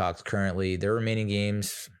the Seahawks currently. Their remaining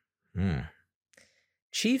games,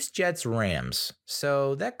 Chiefs, Jets, Rams.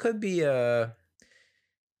 So that could be a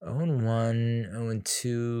 0-1,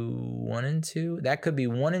 0-2, 1-2. That could be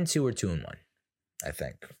 1-2 or 2-1, I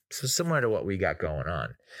think. So similar to what we got going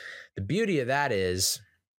on. The beauty of that is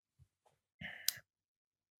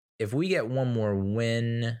if we get one more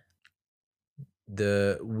win,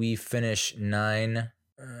 we finish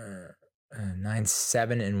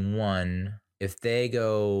 9-7-1. If they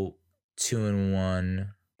go 2-1,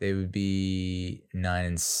 they would be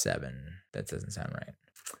 9-7. That doesn't sound right.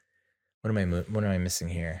 What am I missing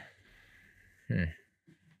here?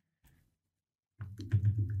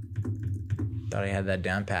 Thought I had that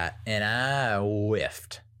down pat, and I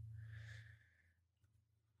whiffed.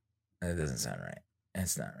 That doesn't sound right.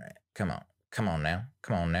 It's not right. Come on now.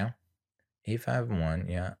 8-5-1.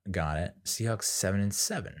 Yeah, got it. Seahawks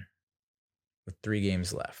 7-7 with 3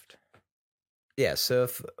 games left. Yeah. So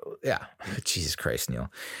Jesus Christ, Neil.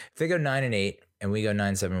 If they go 9-8 and we go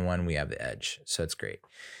 9-7-1, we have the edge. So it's great.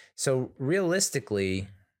 So realistically,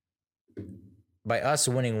 by us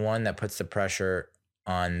winning one, that puts the pressure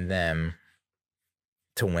on them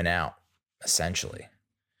to win out, essentially.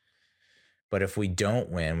 But if we don't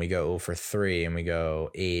win, we go 0-3 and we go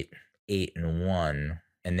 8-1,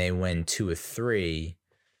 and they win 2 of 3,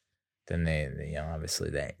 then they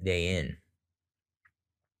obviously they in.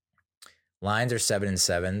 Lions are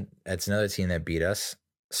 7-7. That's another team that beat us.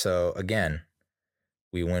 So again,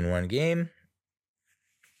 we win one game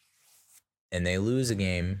and they lose a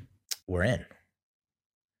game, we're in.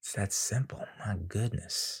 It's that simple. My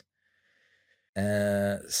goodness.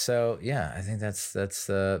 So yeah, I think that's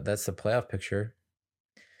the playoff picture.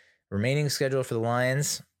 Remaining schedule for the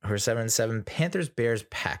Lions, who are 7-7, Panthers, Bears,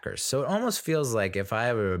 Packers. So it almost feels like if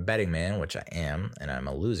I were a betting man, which I am, and I'm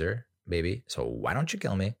a loser, baby, so why don't you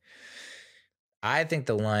kill me? I think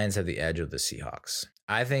the Lions have the edge of the Seahawks.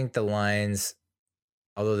 I think the Lions,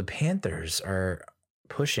 although the Panthers are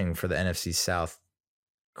pushing for the NFC South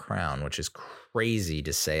crown, which is crazy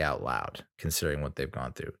to say out loud, considering what they've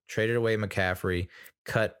gone through. Traded away McCaffrey,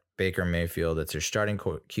 cut Baker Mayfield. That's their starting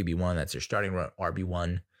QB1. That's their starting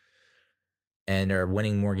RB1. And are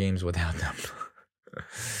winning more games without them.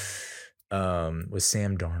 With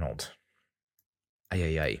Sam Darnold.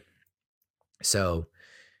 So,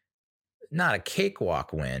 not a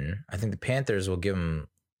cakewalk win. I think the Panthers will give them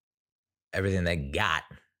everything they got.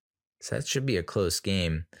 So that should be a close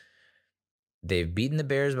game. They've beaten the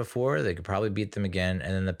Bears before. They could probably beat them again.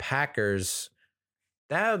 And then the Packers,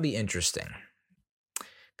 that would be interesting.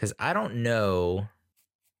 Because I don't know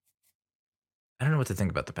what to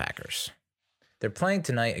think about the Packers. They're playing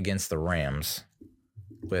tonight against the Rams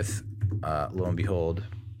with, lo and behold,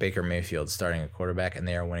 Baker Mayfield starting at quarterback, and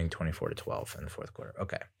they are winning 24-12 in the fourth quarter.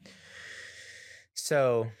 Okay.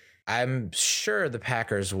 So I'm sure the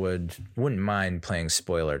Packers wouldn't mind playing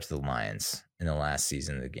spoiler to the Lions in the last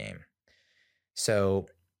season of the game. So,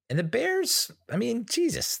 and the Bears, I mean,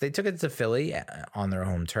 Jesus, they took it to Philly on their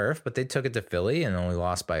home turf, but they took it to Philly and only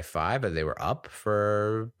lost by 5, but they were up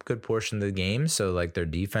for a good portion of the game. So like their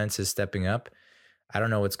defense is stepping up. I don't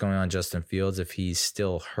know what's going on Justin Fields, if he's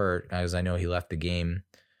still hurt, as I know he left the game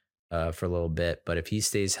for a little bit, but if he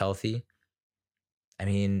stays healthy, I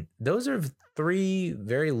mean, those are 3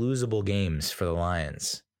 very losable games for the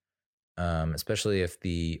Lions, especially if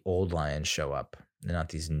the old Lions show up. They're not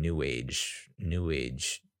these new age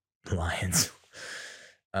Lions.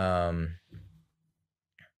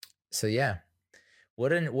 So yeah,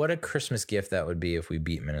 what a Christmas gift that would be if we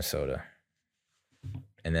beat Minnesota,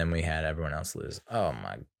 and then we had everyone else lose. Oh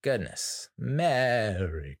my goodness!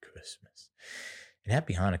 Merry Christmas and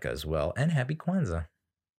Happy Hanukkah as well, and Happy Kwanzaa.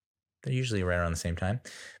 They're usually right around the same time.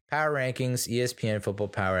 Power rankings, ESPN Football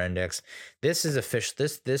Power Index. This is official.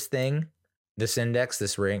 This index,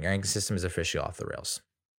 this ranking system is officially off the rails.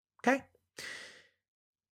 Okay.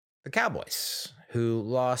 The Cowboys, who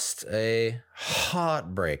lost a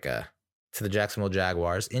heartbreaker to the Jacksonville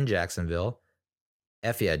Jaguars in Jacksonville.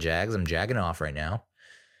 F yeah, Jags. I'm jagging off right now.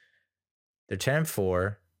 They're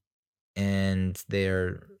 10-4, and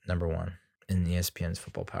they're number 1 in ESPN's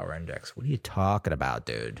Football Power Index. What are you talking about,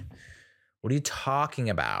 dude? What are you talking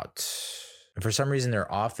about? And for some reason, their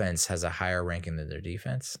offense has a higher ranking than their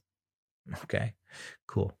defense. Okay,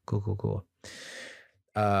 cool.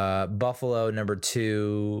 Buffalo, number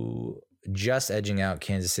 2. just edging out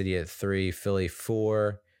Kansas City at 3, Philly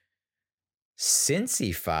 4,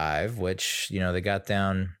 Cincy 5, which, they got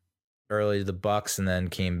down early to the Bucks and then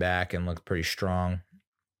came back and looked pretty strong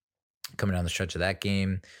coming down the stretch of that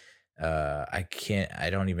game. I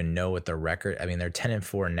don't even know what the record. I mean, they're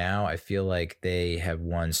 10-4 now. I feel like they have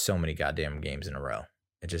won so many goddamn games in a row.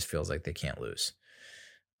 It just feels like they can't lose.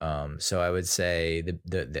 So I would say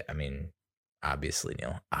obviously,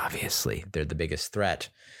 Neil, they're the biggest threat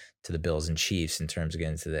to the Bills and Chiefs in terms of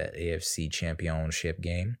getting to the AFC Championship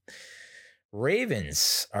game.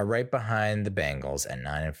 Ravens are right behind the Bengals at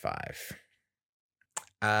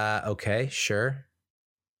 9-5. Okay, sure.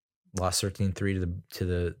 Lost 13-3 to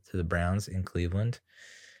the Browns in Cleveland.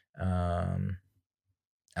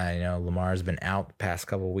 I know Lamar's been out the past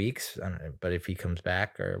couple of weeks, but if he comes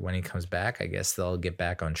back or when he comes back, I guess they'll get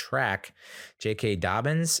back on track. J.K.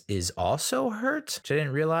 Dobbins is also hurt, which I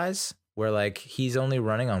didn't realize, where he's only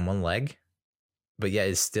running on one leg, but yet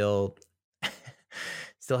is still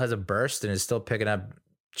has a burst and is still picking up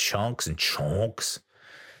chunks and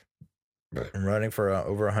running for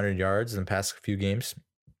over 100 yards in the past few games.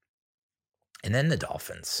 And then the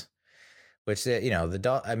Dolphins. Which, I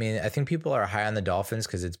think people are high on the Dolphins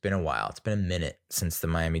because it's been a while. It's been a minute since the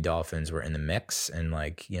Miami Dolphins were in the mix and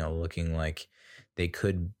looking like they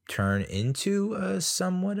could turn into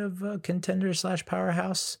somewhat of a contender /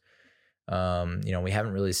 powerhouse. We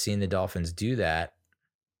haven't really seen the Dolphins do that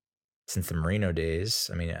since the Marino days.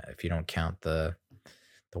 I mean, if you don't count the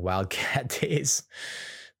Wildcat days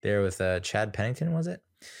there with Chad Pennington, was it?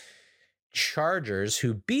 Chargers,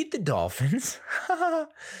 who beat the Dolphins,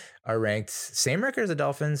 are ranked, same record as the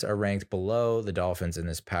Dolphins, are ranked below the Dolphins in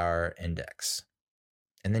this power index.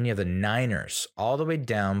 And then you have the Niners all the way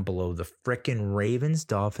down below the frickin' Ravens,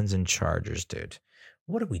 Dolphins, and Chargers, dude.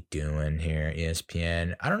 What are we doing here,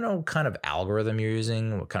 ESPN? I don't know what kind of algorithm you're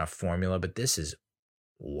using, what kind of formula, but this is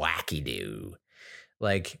wacky, dude.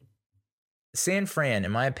 San Fran,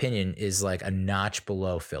 in my opinion, is a notch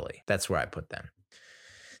below Philly. That's where I put them.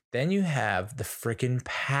 Then you have the freaking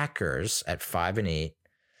Packers at 5-8,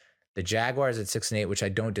 the Jaguars at 6-8, which I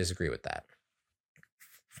don't disagree with that.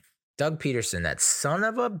 Doug Peterson, that son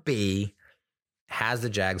of a bee, has the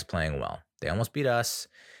Jags playing well. They almost beat us.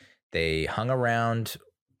 They hung around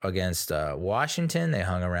against Washington. They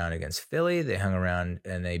hung around against Philly. They hung around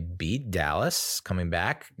and they beat Dallas, coming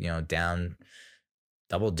back, down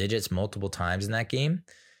double digits multiple times in that game.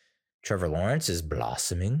 Trevor Lawrence is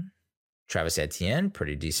blossoming. Travis Etienne,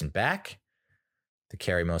 pretty decent back to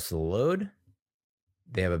carry most of the load.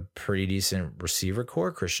 They have a pretty decent receiver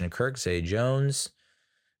core. Christian Kirk, Zay Jones,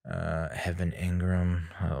 Evan Ingram.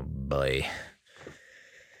 Oh, boy.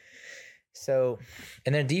 So,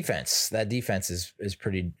 and their defense. That defense is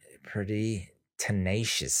pretty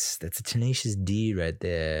tenacious. That's a tenacious D right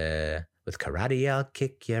there. With karate, I'll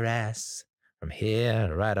kick your ass from here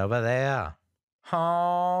to right over there.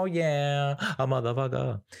 Oh, yeah, a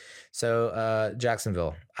motherfucker. So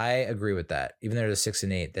Jacksonville, I agree with that. Even though they're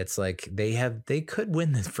 6-8, that's they could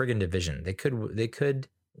win the friggin' division. They could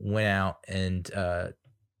win out and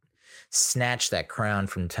snatch that crown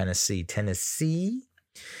from Tennessee.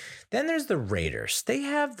 Then there's the Raiders. They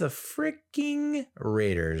have the freaking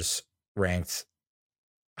Raiders ranked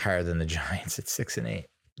higher than the Giants at 6-8.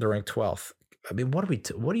 They're ranked 12th. I mean, what are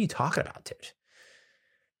you talking about, dude?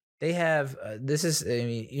 They have, I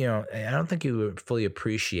don't think you would fully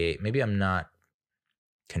appreciate, maybe I'm not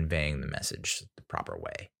conveying the message the proper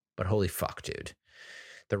way, but holy fuck, dude.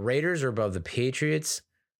 The Raiders are above the Patriots,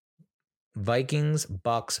 Vikings,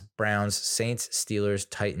 Bucks, Browns, Saints, Steelers,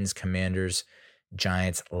 Titans, Commanders,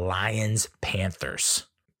 Giants, Lions, Panthers.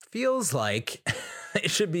 Feels like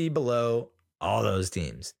it should be below all those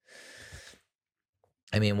teams.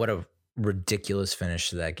 I mean, what a ridiculous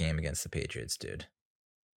finish to that game against the Patriots, dude.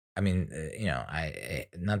 I mean, I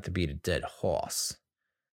not to beat a dead horse,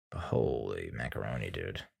 but holy macaroni,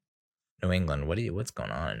 dude. New England, what's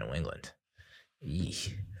going on in New England?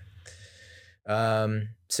 Eesh.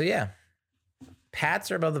 So yeah,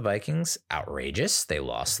 Pats are above the Vikings. Outrageous. They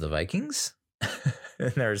lost to the Vikings.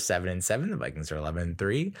 They're 7-7. The Vikings are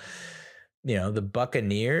 11-3. The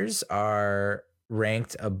Buccaneers are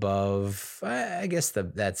ranked above. I guess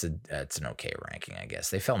that's an okay ranking. I guess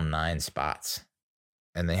they fell 9 spots.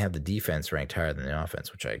 And they have the defense ranked higher than the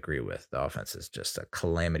offense, which I agree with. The offense is just a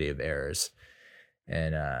calamity of errors.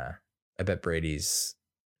 And I bet Brady's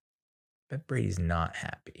not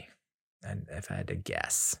happy, if I had to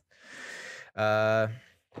guess. But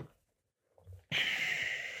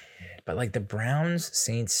the Browns,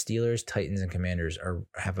 Saints, Steelers, Titans, and Commanders are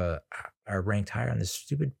ranked higher on this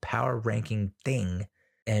stupid power ranking thing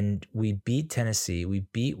And we beat Tennessee. We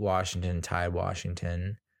beat Washington, tied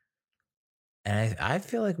Washington. And I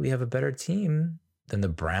feel like we have a better team than the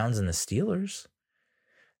Browns and the Steelers.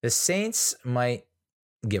 The Saints might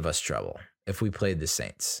give us trouble if we played the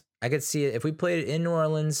Saints. I could see it if we played it in New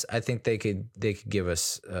Orleans. I think they could give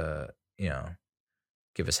us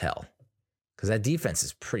give us hell, because that defense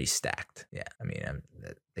is pretty stacked. Yeah, I mean,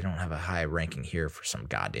 they don't have a high ranking here for some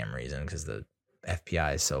goddamn reason because the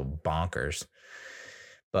FPI is so bonkers.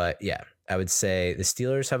 But yeah, I would say the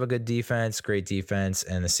Steelers have a good defense, great defense,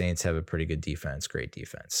 and the Saints have a pretty good defense, great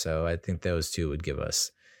defense. So I think those two would give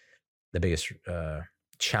us the biggest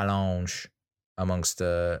challenge amongst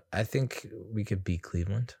I think we could beat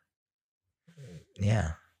Cleveland.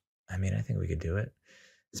 Yeah. I mean, I think we could do it,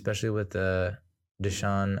 especially with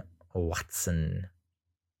Deshaun Watson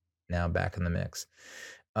now back in the mix.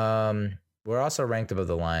 We're also ranked above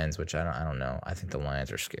the Lions, which I don't know. I think the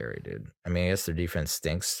Lions are scary, dude. I mean, I guess their defense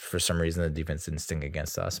stinks. For some reason, the defense didn't stink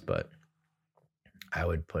against us, but I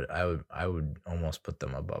would almost put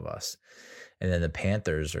them above us. And then the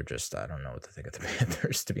Panthers are just, I don't know what to think of the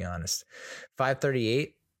Panthers, to be honest.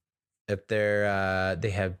 538. If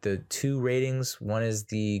they have the two ratings, one is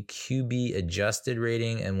the QB adjusted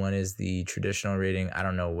rating and one is the traditional rating. I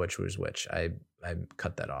don't know which was which. I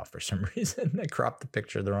cut that off for some reason. I cropped the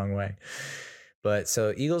picture the wrong way. But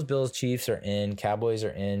so Eagles, Bills, Chiefs are in, Cowboys are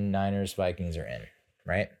in, Niners, Vikings are in,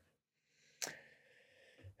 right?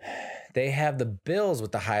 They have the Bills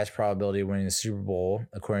with the highest probability of winning the Super Bowl,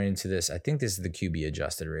 according to this. I think this is the QB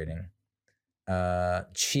adjusted rating.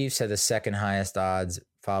 Chiefs have the second highest odds,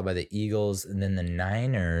 followed by the Eagles, and then the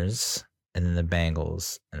Niners, and then the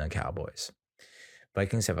Bengals, and the Cowboys.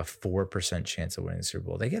 Vikings have a 4% chance of winning the Super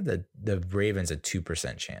Bowl. They give the Ravens a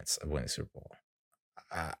 2% chance of winning the Super Bowl.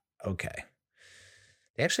 Okay.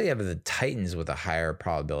 They actually have the Titans with a higher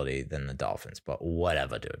probability than the Dolphins, but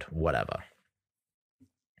whatever, dude. Whatever.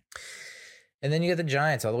 And then you get the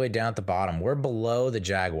Giants all the way down at the bottom. We're below the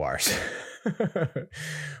Jaguars.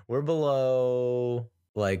 We're below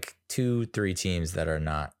like 2-3 teams that are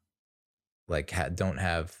not like don't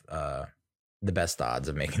have the best odds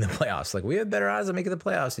of making the playoffs. Like we have better odds of making the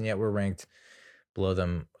playoffs, and yet we're ranked below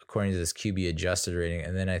them according to this QB adjusted rating.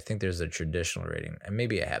 And then I think there's a traditional rating, and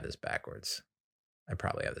maybe I have this backwards. I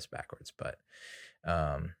probably have this backwards, but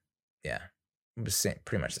yeah, it was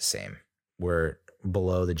pretty much the same. We're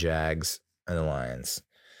below the Jags and the Lions.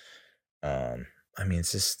 I mean,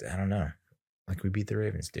 it's just, I don't know. Like we beat the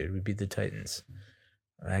Ravens, dude. We beat the Titans.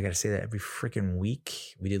 I got to say that every freaking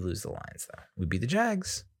week. We did lose the Lions, though. We beat the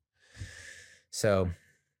Jags. So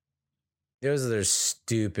those are their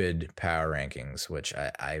stupid power rankings, which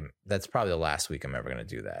I that's probably the last week I'm ever going to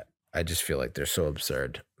do that. I just feel like they're so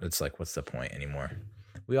absurd. It's like, what's the point anymore?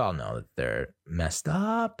 We all know that they're messed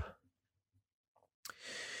up.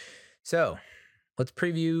 So let's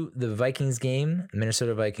preview the Vikings game,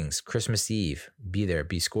 Minnesota Vikings, Christmas Eve. Be there,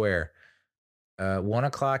 be square. 1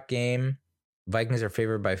 o'clock game. Vikings are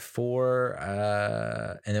favored by 4,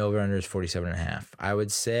 and the over-under is 47.5. I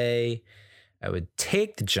would say I would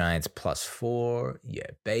take the Giants +4. Yeah,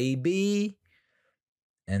 baby.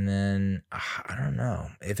 And then, I don't know.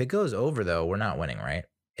 If it goes over, though, we're not winning, right?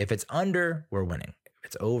 If it's under, we're winning. If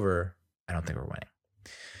it's over, I don't think we're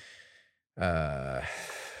winning.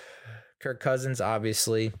 Kirk Cousins,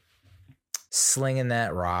 obviously, slinging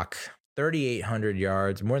that rock. 3,800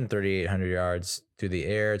 yards, more than 3,800 yards through the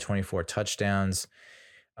air, 24 touchdowns.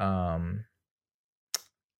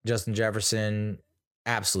 Justin Jefferson,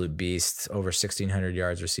 absolute beast, over 1,600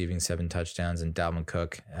 yards receiving, 7 touchdowns. And Dalvin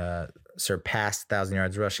Cook surpassed 1,000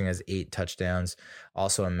 yards rushing, has 8 touchdowns.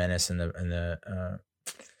 Also a menace in the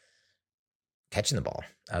catching the ball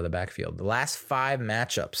out of the backfield. The last 5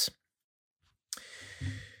 matchups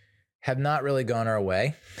have not really gone our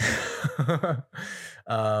way.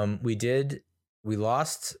 We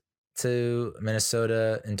lost to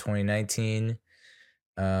Minnesota in 2019. It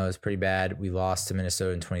was pretty bad. We lost to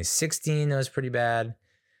Minnesota in 2016. That was pretty bad.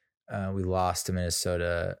 We lost to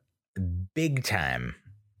Minnesota big time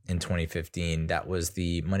in 2015. That was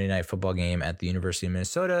the Monday Night Football game at the University of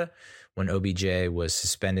Minnesota when OBJ was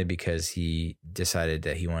suspended because he decided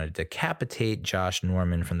that he wanted to decapitate Josh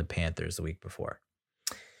Norman from the Panthers the week before.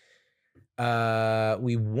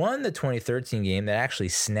 We won the 2013 game that actually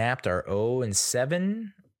snapped our 0-7.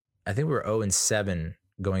 I think we were 0-7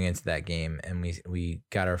 going into that game, and we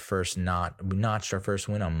got our first we notched our first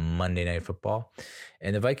win on Monday Night Football,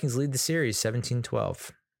 and the Vikings lead the series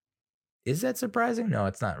 17-12. Is that surprising? No,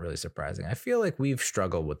 it's not really surprising. I feel like we've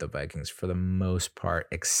struggled with the Vikings for the most part,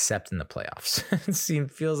 except in the playoffs.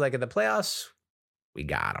 It feels like in the playoffs, we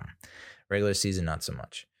got them. Regular season, not so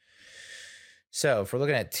much. So if we're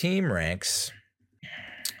looking at team ranks,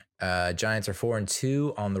 Giants are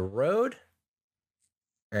 4-2 on the road.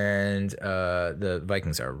 And the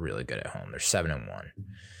Vikings are really good at home. They're 7-1.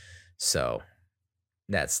 So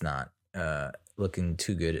that's not looking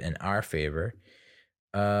too good in our favor.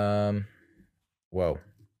 Whoa.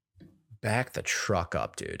 Back the truck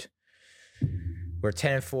up, dude. We're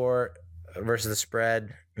 10-4 versus the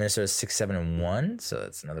spread. Minnesota's 6-7-1. So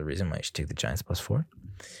that's another reason why you should take the Giants +4.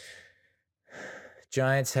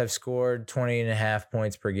 Giants have scored 20.5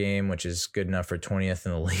 points per game, which is good enough for 20th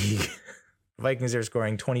in the league. Vikings are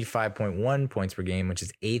scoring 25.1 points per game, which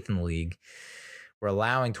is 8th in the league. We're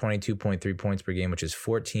allowing 22.3 points per game, which is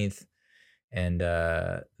 14th. And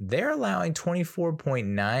they're allowing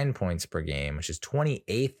 24.9 points per game, which is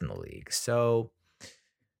 28th in the league. So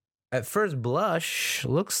at first blush,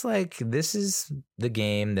 looks like this is the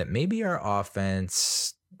game that maybe our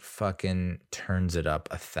offense fucking turns it up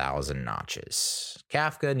 1,000 notches.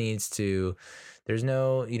 Kafka needs to, you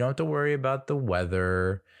don't have to worry about the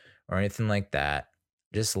weather or anything like that.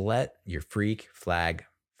 Just let your freak flag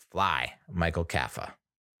fly, Michael Kafka.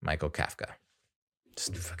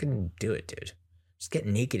 Just fucking do it, dude. Just get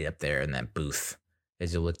naked up there in that booth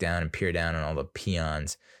as you look down and peer down on all the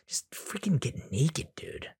peons. Just freaking get naked,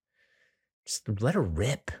 dude. Just let her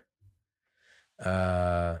rip.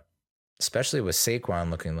 Especially with Saquon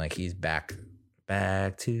looking like he's back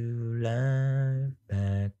to life,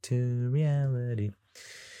 back to reality.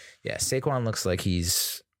 Yeah, Saquon looks like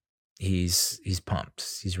he's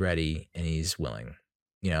pumped, he's ready, and he's willing.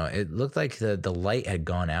 It looked like the light had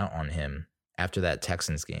gone out on him after that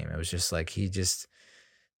Texans game. It was just like he just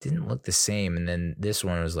didn't look the same. And then this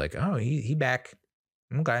one was like, oh, he back.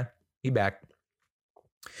 Okay, he back.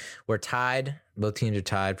 We're tied. Both teams are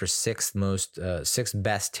tied for sixth best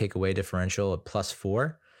takeaway differential at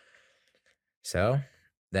 +4. So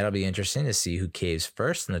that'll be interesting to see who caves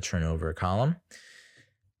first in the turnover column.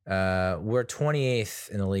 We're 28th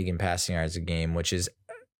in the league in passing yards a game, which is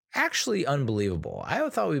actually unbelievable. I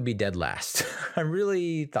thought we'd be dead last. I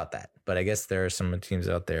really thought that, but I guess there are some teams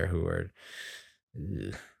out there who are.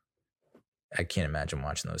 I can't imagine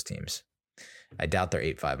watching those teams. I doubt they're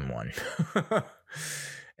 8-5-1.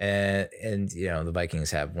 And the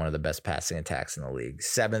Vikings have one of the best passing attacks in the league,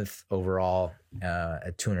 7th overall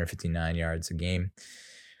at 259 yards a game.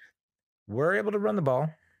 We're able to run the ball,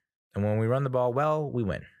 and when we run the ball well, we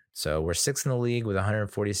win. So we're 6th in the league with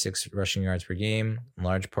 146 rushing yards per game, in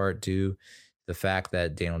large part due to the fact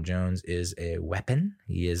that Daniel Jones is a weapon.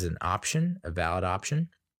 He is an option, a valid option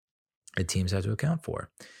that teams have to account for.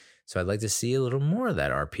 So I'd like to see a little more of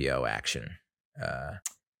that RPO action.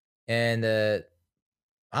 And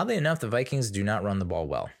oddly enough, the Vikings do not run the ball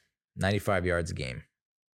well. 95 yards a game.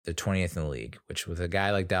 They're 20th in the league, which with a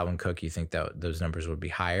guy like Dalvin Cook, you think that those numbers would be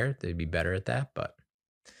higher. They'd be better at that, but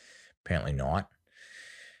apparently not.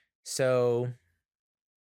 So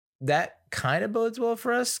that kind of bodes well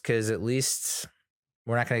for us because at least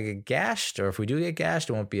we're not going to get gashed, or if we do get gashed,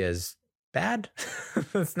 it won't be as bad.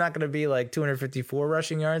 It's not going to be like 254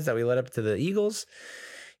 rushing yards that we let up to the Eagles.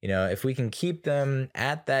 If we can keep them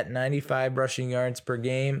at that 95 rushing yards per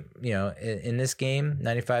game, in this game,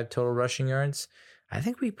 95 total rushing yards, I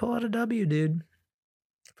think we pull out a W, dude.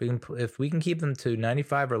 If we can keep them to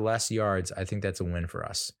 95 or less yards, I think that's a win for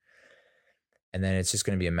us. And then it's just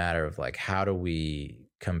going to be a matter of like, how do we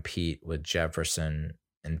compete with Jefferson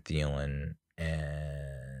and Thielen?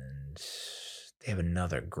 And they have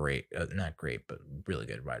another great, not great, but really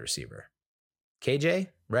good wide receiver. KJ,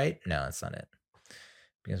 right? No, that's not it.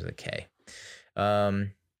 Begins with a K.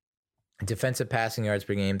 Defensive passing yards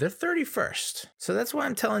per game, they're 31st. So that's why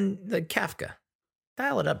I'm telling the Kafka,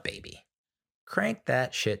 dial it up, baby. Crank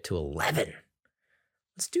that shit to 11.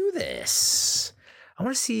 Let's do this. I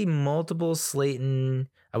want to see multiple Slayton.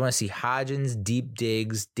 I want to see Hodgins deep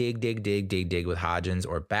digs, dig with Hodgins,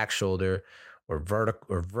 or back shoulder, or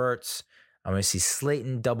verts. I want to see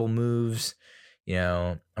Slayton double moves.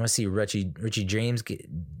 I want to see Richie James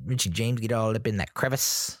get all up in that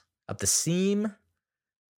crevice, up the seam.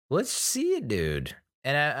 Let's see it, dude.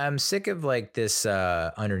 And I'm sick of like this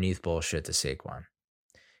underneath bullshit to Saquon.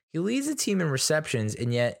 He leads the team in receptions,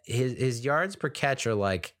 and yet his yards per catch are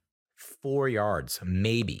like 4 yards,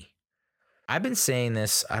 maybe. I've been saying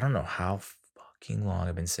this. I don't know how fucking long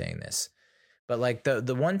I've been saying this. But like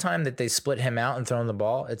the one time that they split him out and thrown the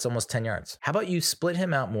ball, it's almost 10 yards. How about you split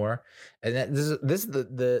him out more? And this is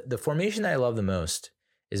the formation that I love the most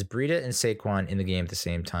is Breida and Saquon in the game at the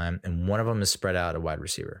same time, and one of them is spread out a wide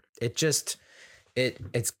receiver.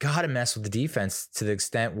 It's got to mess with the defense to the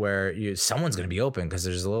extent where someone's going to be open because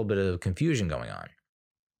there's a little bit of confusion going on.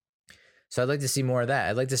 So I'd like to see more of that.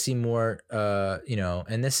 I'd like to see more,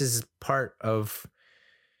 and this is part of,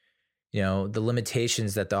 the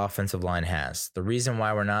limitations that the offensive line has. The reason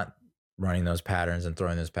why we're not running those patterns and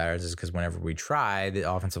throwing those patterns is because whenever we try, the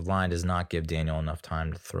offensive line does not give Daniel enough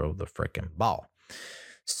time to throw the freaking ball.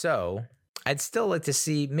 So I'd still like to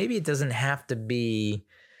see, maybe it doesn't have to be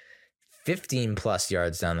 15 plus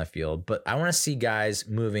yards down the field, but I want to see guys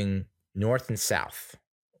moving north and south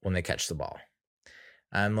when they catch the ball.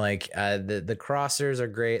 I'm like, the crossers are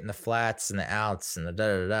great and the flats and the outs and the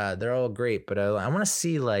da-da-da, they're all great, but I want to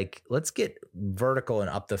see, like, let's get vertical and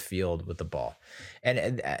up the field with the ball.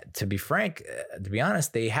 And to be frank, to be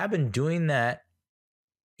honest, they have been doing that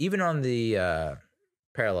even on the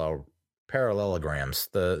parallelograms,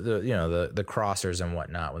 the crossers and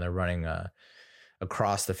whatnot, when they're running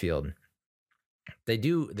across the field.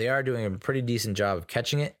 They are doing a pretty decent job of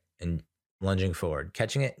catching it and lunging forward,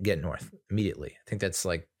 catching it, get north immediately. I think that's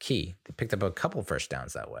like key. They picked up a couple first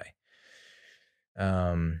downs that way.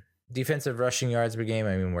 Defensive rushing yards per game,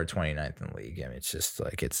 I mean, we're 29th in the league. I mean, it's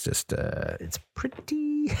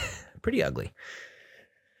pretty ugly.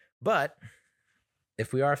 But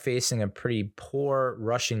if we are facing a pretty poor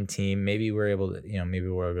rushing team, maybe we're able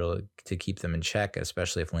to keep them in check,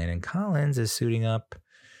 especially if Landon Collins is suiting up.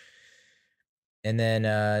 And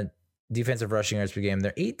then defensive rushing yards per game,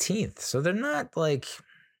 they're 18th. So they're not like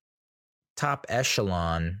top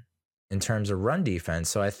echelon in terms of run defense.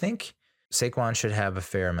 So I think Saquon should have a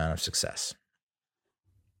fair amount of success.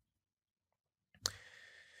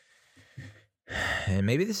 And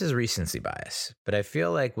maybe this is recency bias, but I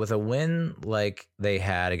feel like with a win like they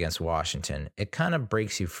had against Washington, it kind of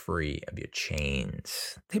breaks you free of your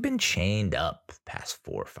chains. They've been chained up the past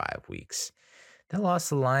 4 or 5 weeks. That loss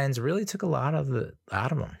to the Lions really took a lot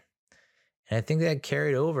out of them. And I think that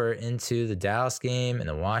carried over into the Dallas game and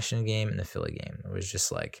the Washington game and the Philly game. It was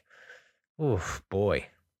just like, oh boy.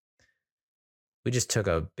 We just took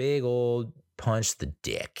a big old punch to the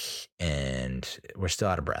dick and we're still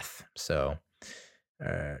out of breath. So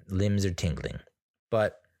limbs are tingling.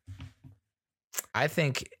 But I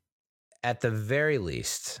think at the very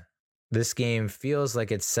least, this game feels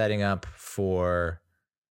like it's setting up for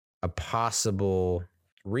a possible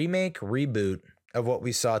reboot of what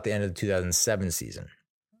we saw at the end of the 2007 season,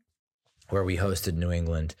 where we hosted New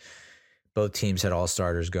England. Both teams had all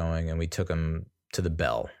starters going, and we took them to the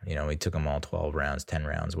bell. We took them all 12 rounds, 10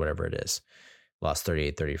 rounds, whatever it is. Lost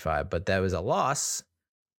 38-35, but that was a loss,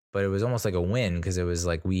 but it was almost like a win because it was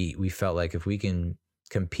like we felt like if we can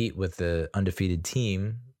compete with the undefeated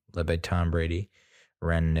team led by Tom Brady,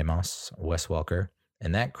 Randy Moss, Wes Welker,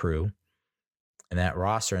 and that crew, and that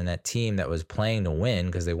roster and that team that was playing to win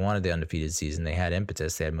because they wanted the undefeated season. They had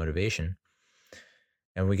impetus, they had motivation.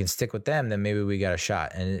 And we can stick with them, then maybe we got a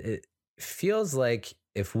shot. And it feels like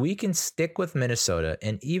if we can stick with Minnesota,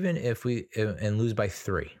 and even if we lose by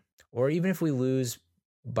 3, or even if we lose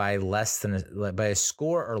by by a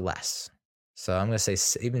score or less. So I'm going to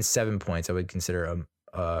say even 7 points, I would consider,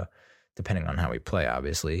 depending on how we play,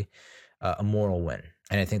 obviously, a moral win.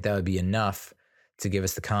 And I think that would be enough to give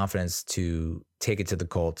us the confidence to take it to the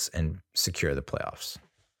Colts and secure the playoffs.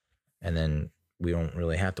 And then we don't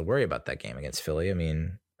really have to worry about that game against Philly. I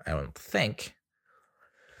mean, I don't think.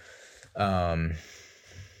 But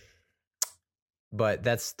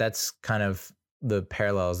that's kind of the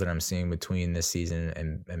parallels that I'm seeing between this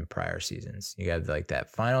season and prior seasons. You got like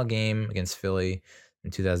that final game against Philly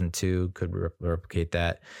in 2002 could replicate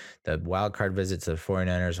that. The wild card visit to the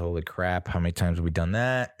 49ers, holy crap, how many times have we done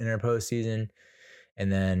that in our postseason? And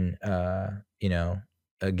then,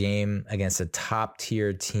 a game against a top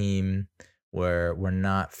tier team where we're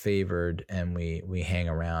not favored and we hang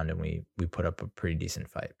around and we put up a pretty decent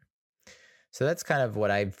fight. So that's kind of what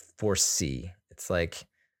I foresee. It's like,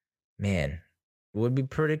 man, it would be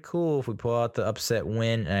pretty cool if we pull out the upset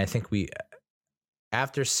win. And I think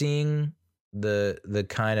after seeing the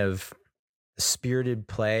kind of spirited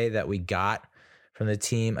play that we got from the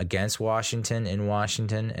team against Washington in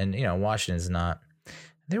Washington, and Washington's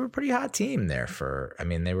they were a pretty hot team there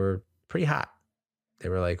they were pretty hot. They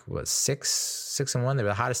were like 6-1. They were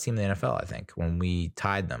the hottest team in the NFL, I think, when we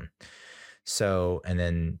tied them. So, and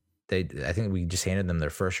then I think we just handed them their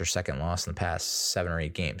first or second loss in the past 7 or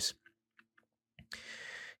 8 games.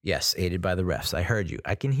 Yes, aided by the refs. I heard you.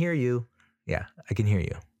 I can hear you. Yeah, I can hear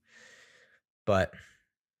you. But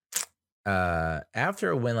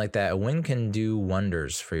after a win like that, a win can do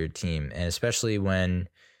wonders for your team, and especially when,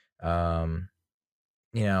 I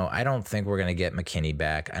don't think we're gonna get McKinney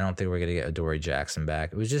back. I don't think we're gonna get Adoree Jackson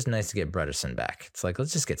back. It was just nice to get Bredesen back. It's like,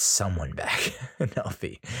 let's just get someone back and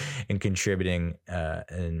healthy and contributing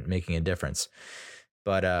and making a difference.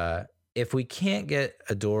 But if we can't get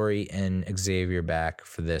Adoree and Xavier back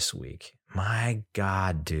for this week, my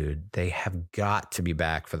God, dude, they have got to be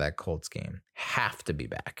back for that Colts game. Have to be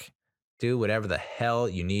back. Do whatever the hell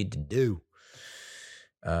you need to do.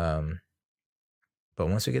 But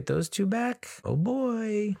once we get those two back, oh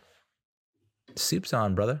boy, soup's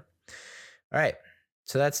on, brother. All right.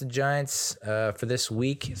 So that's the Giants for this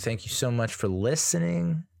week. Thank you so much for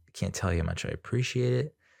listening. I can't tell you how much I appreciate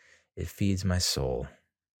it. It feeds my soul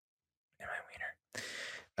and my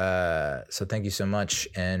wiener. So thank you so much.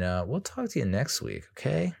 And we'll talk to you next week,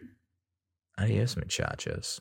 okay? Adios, muchachos.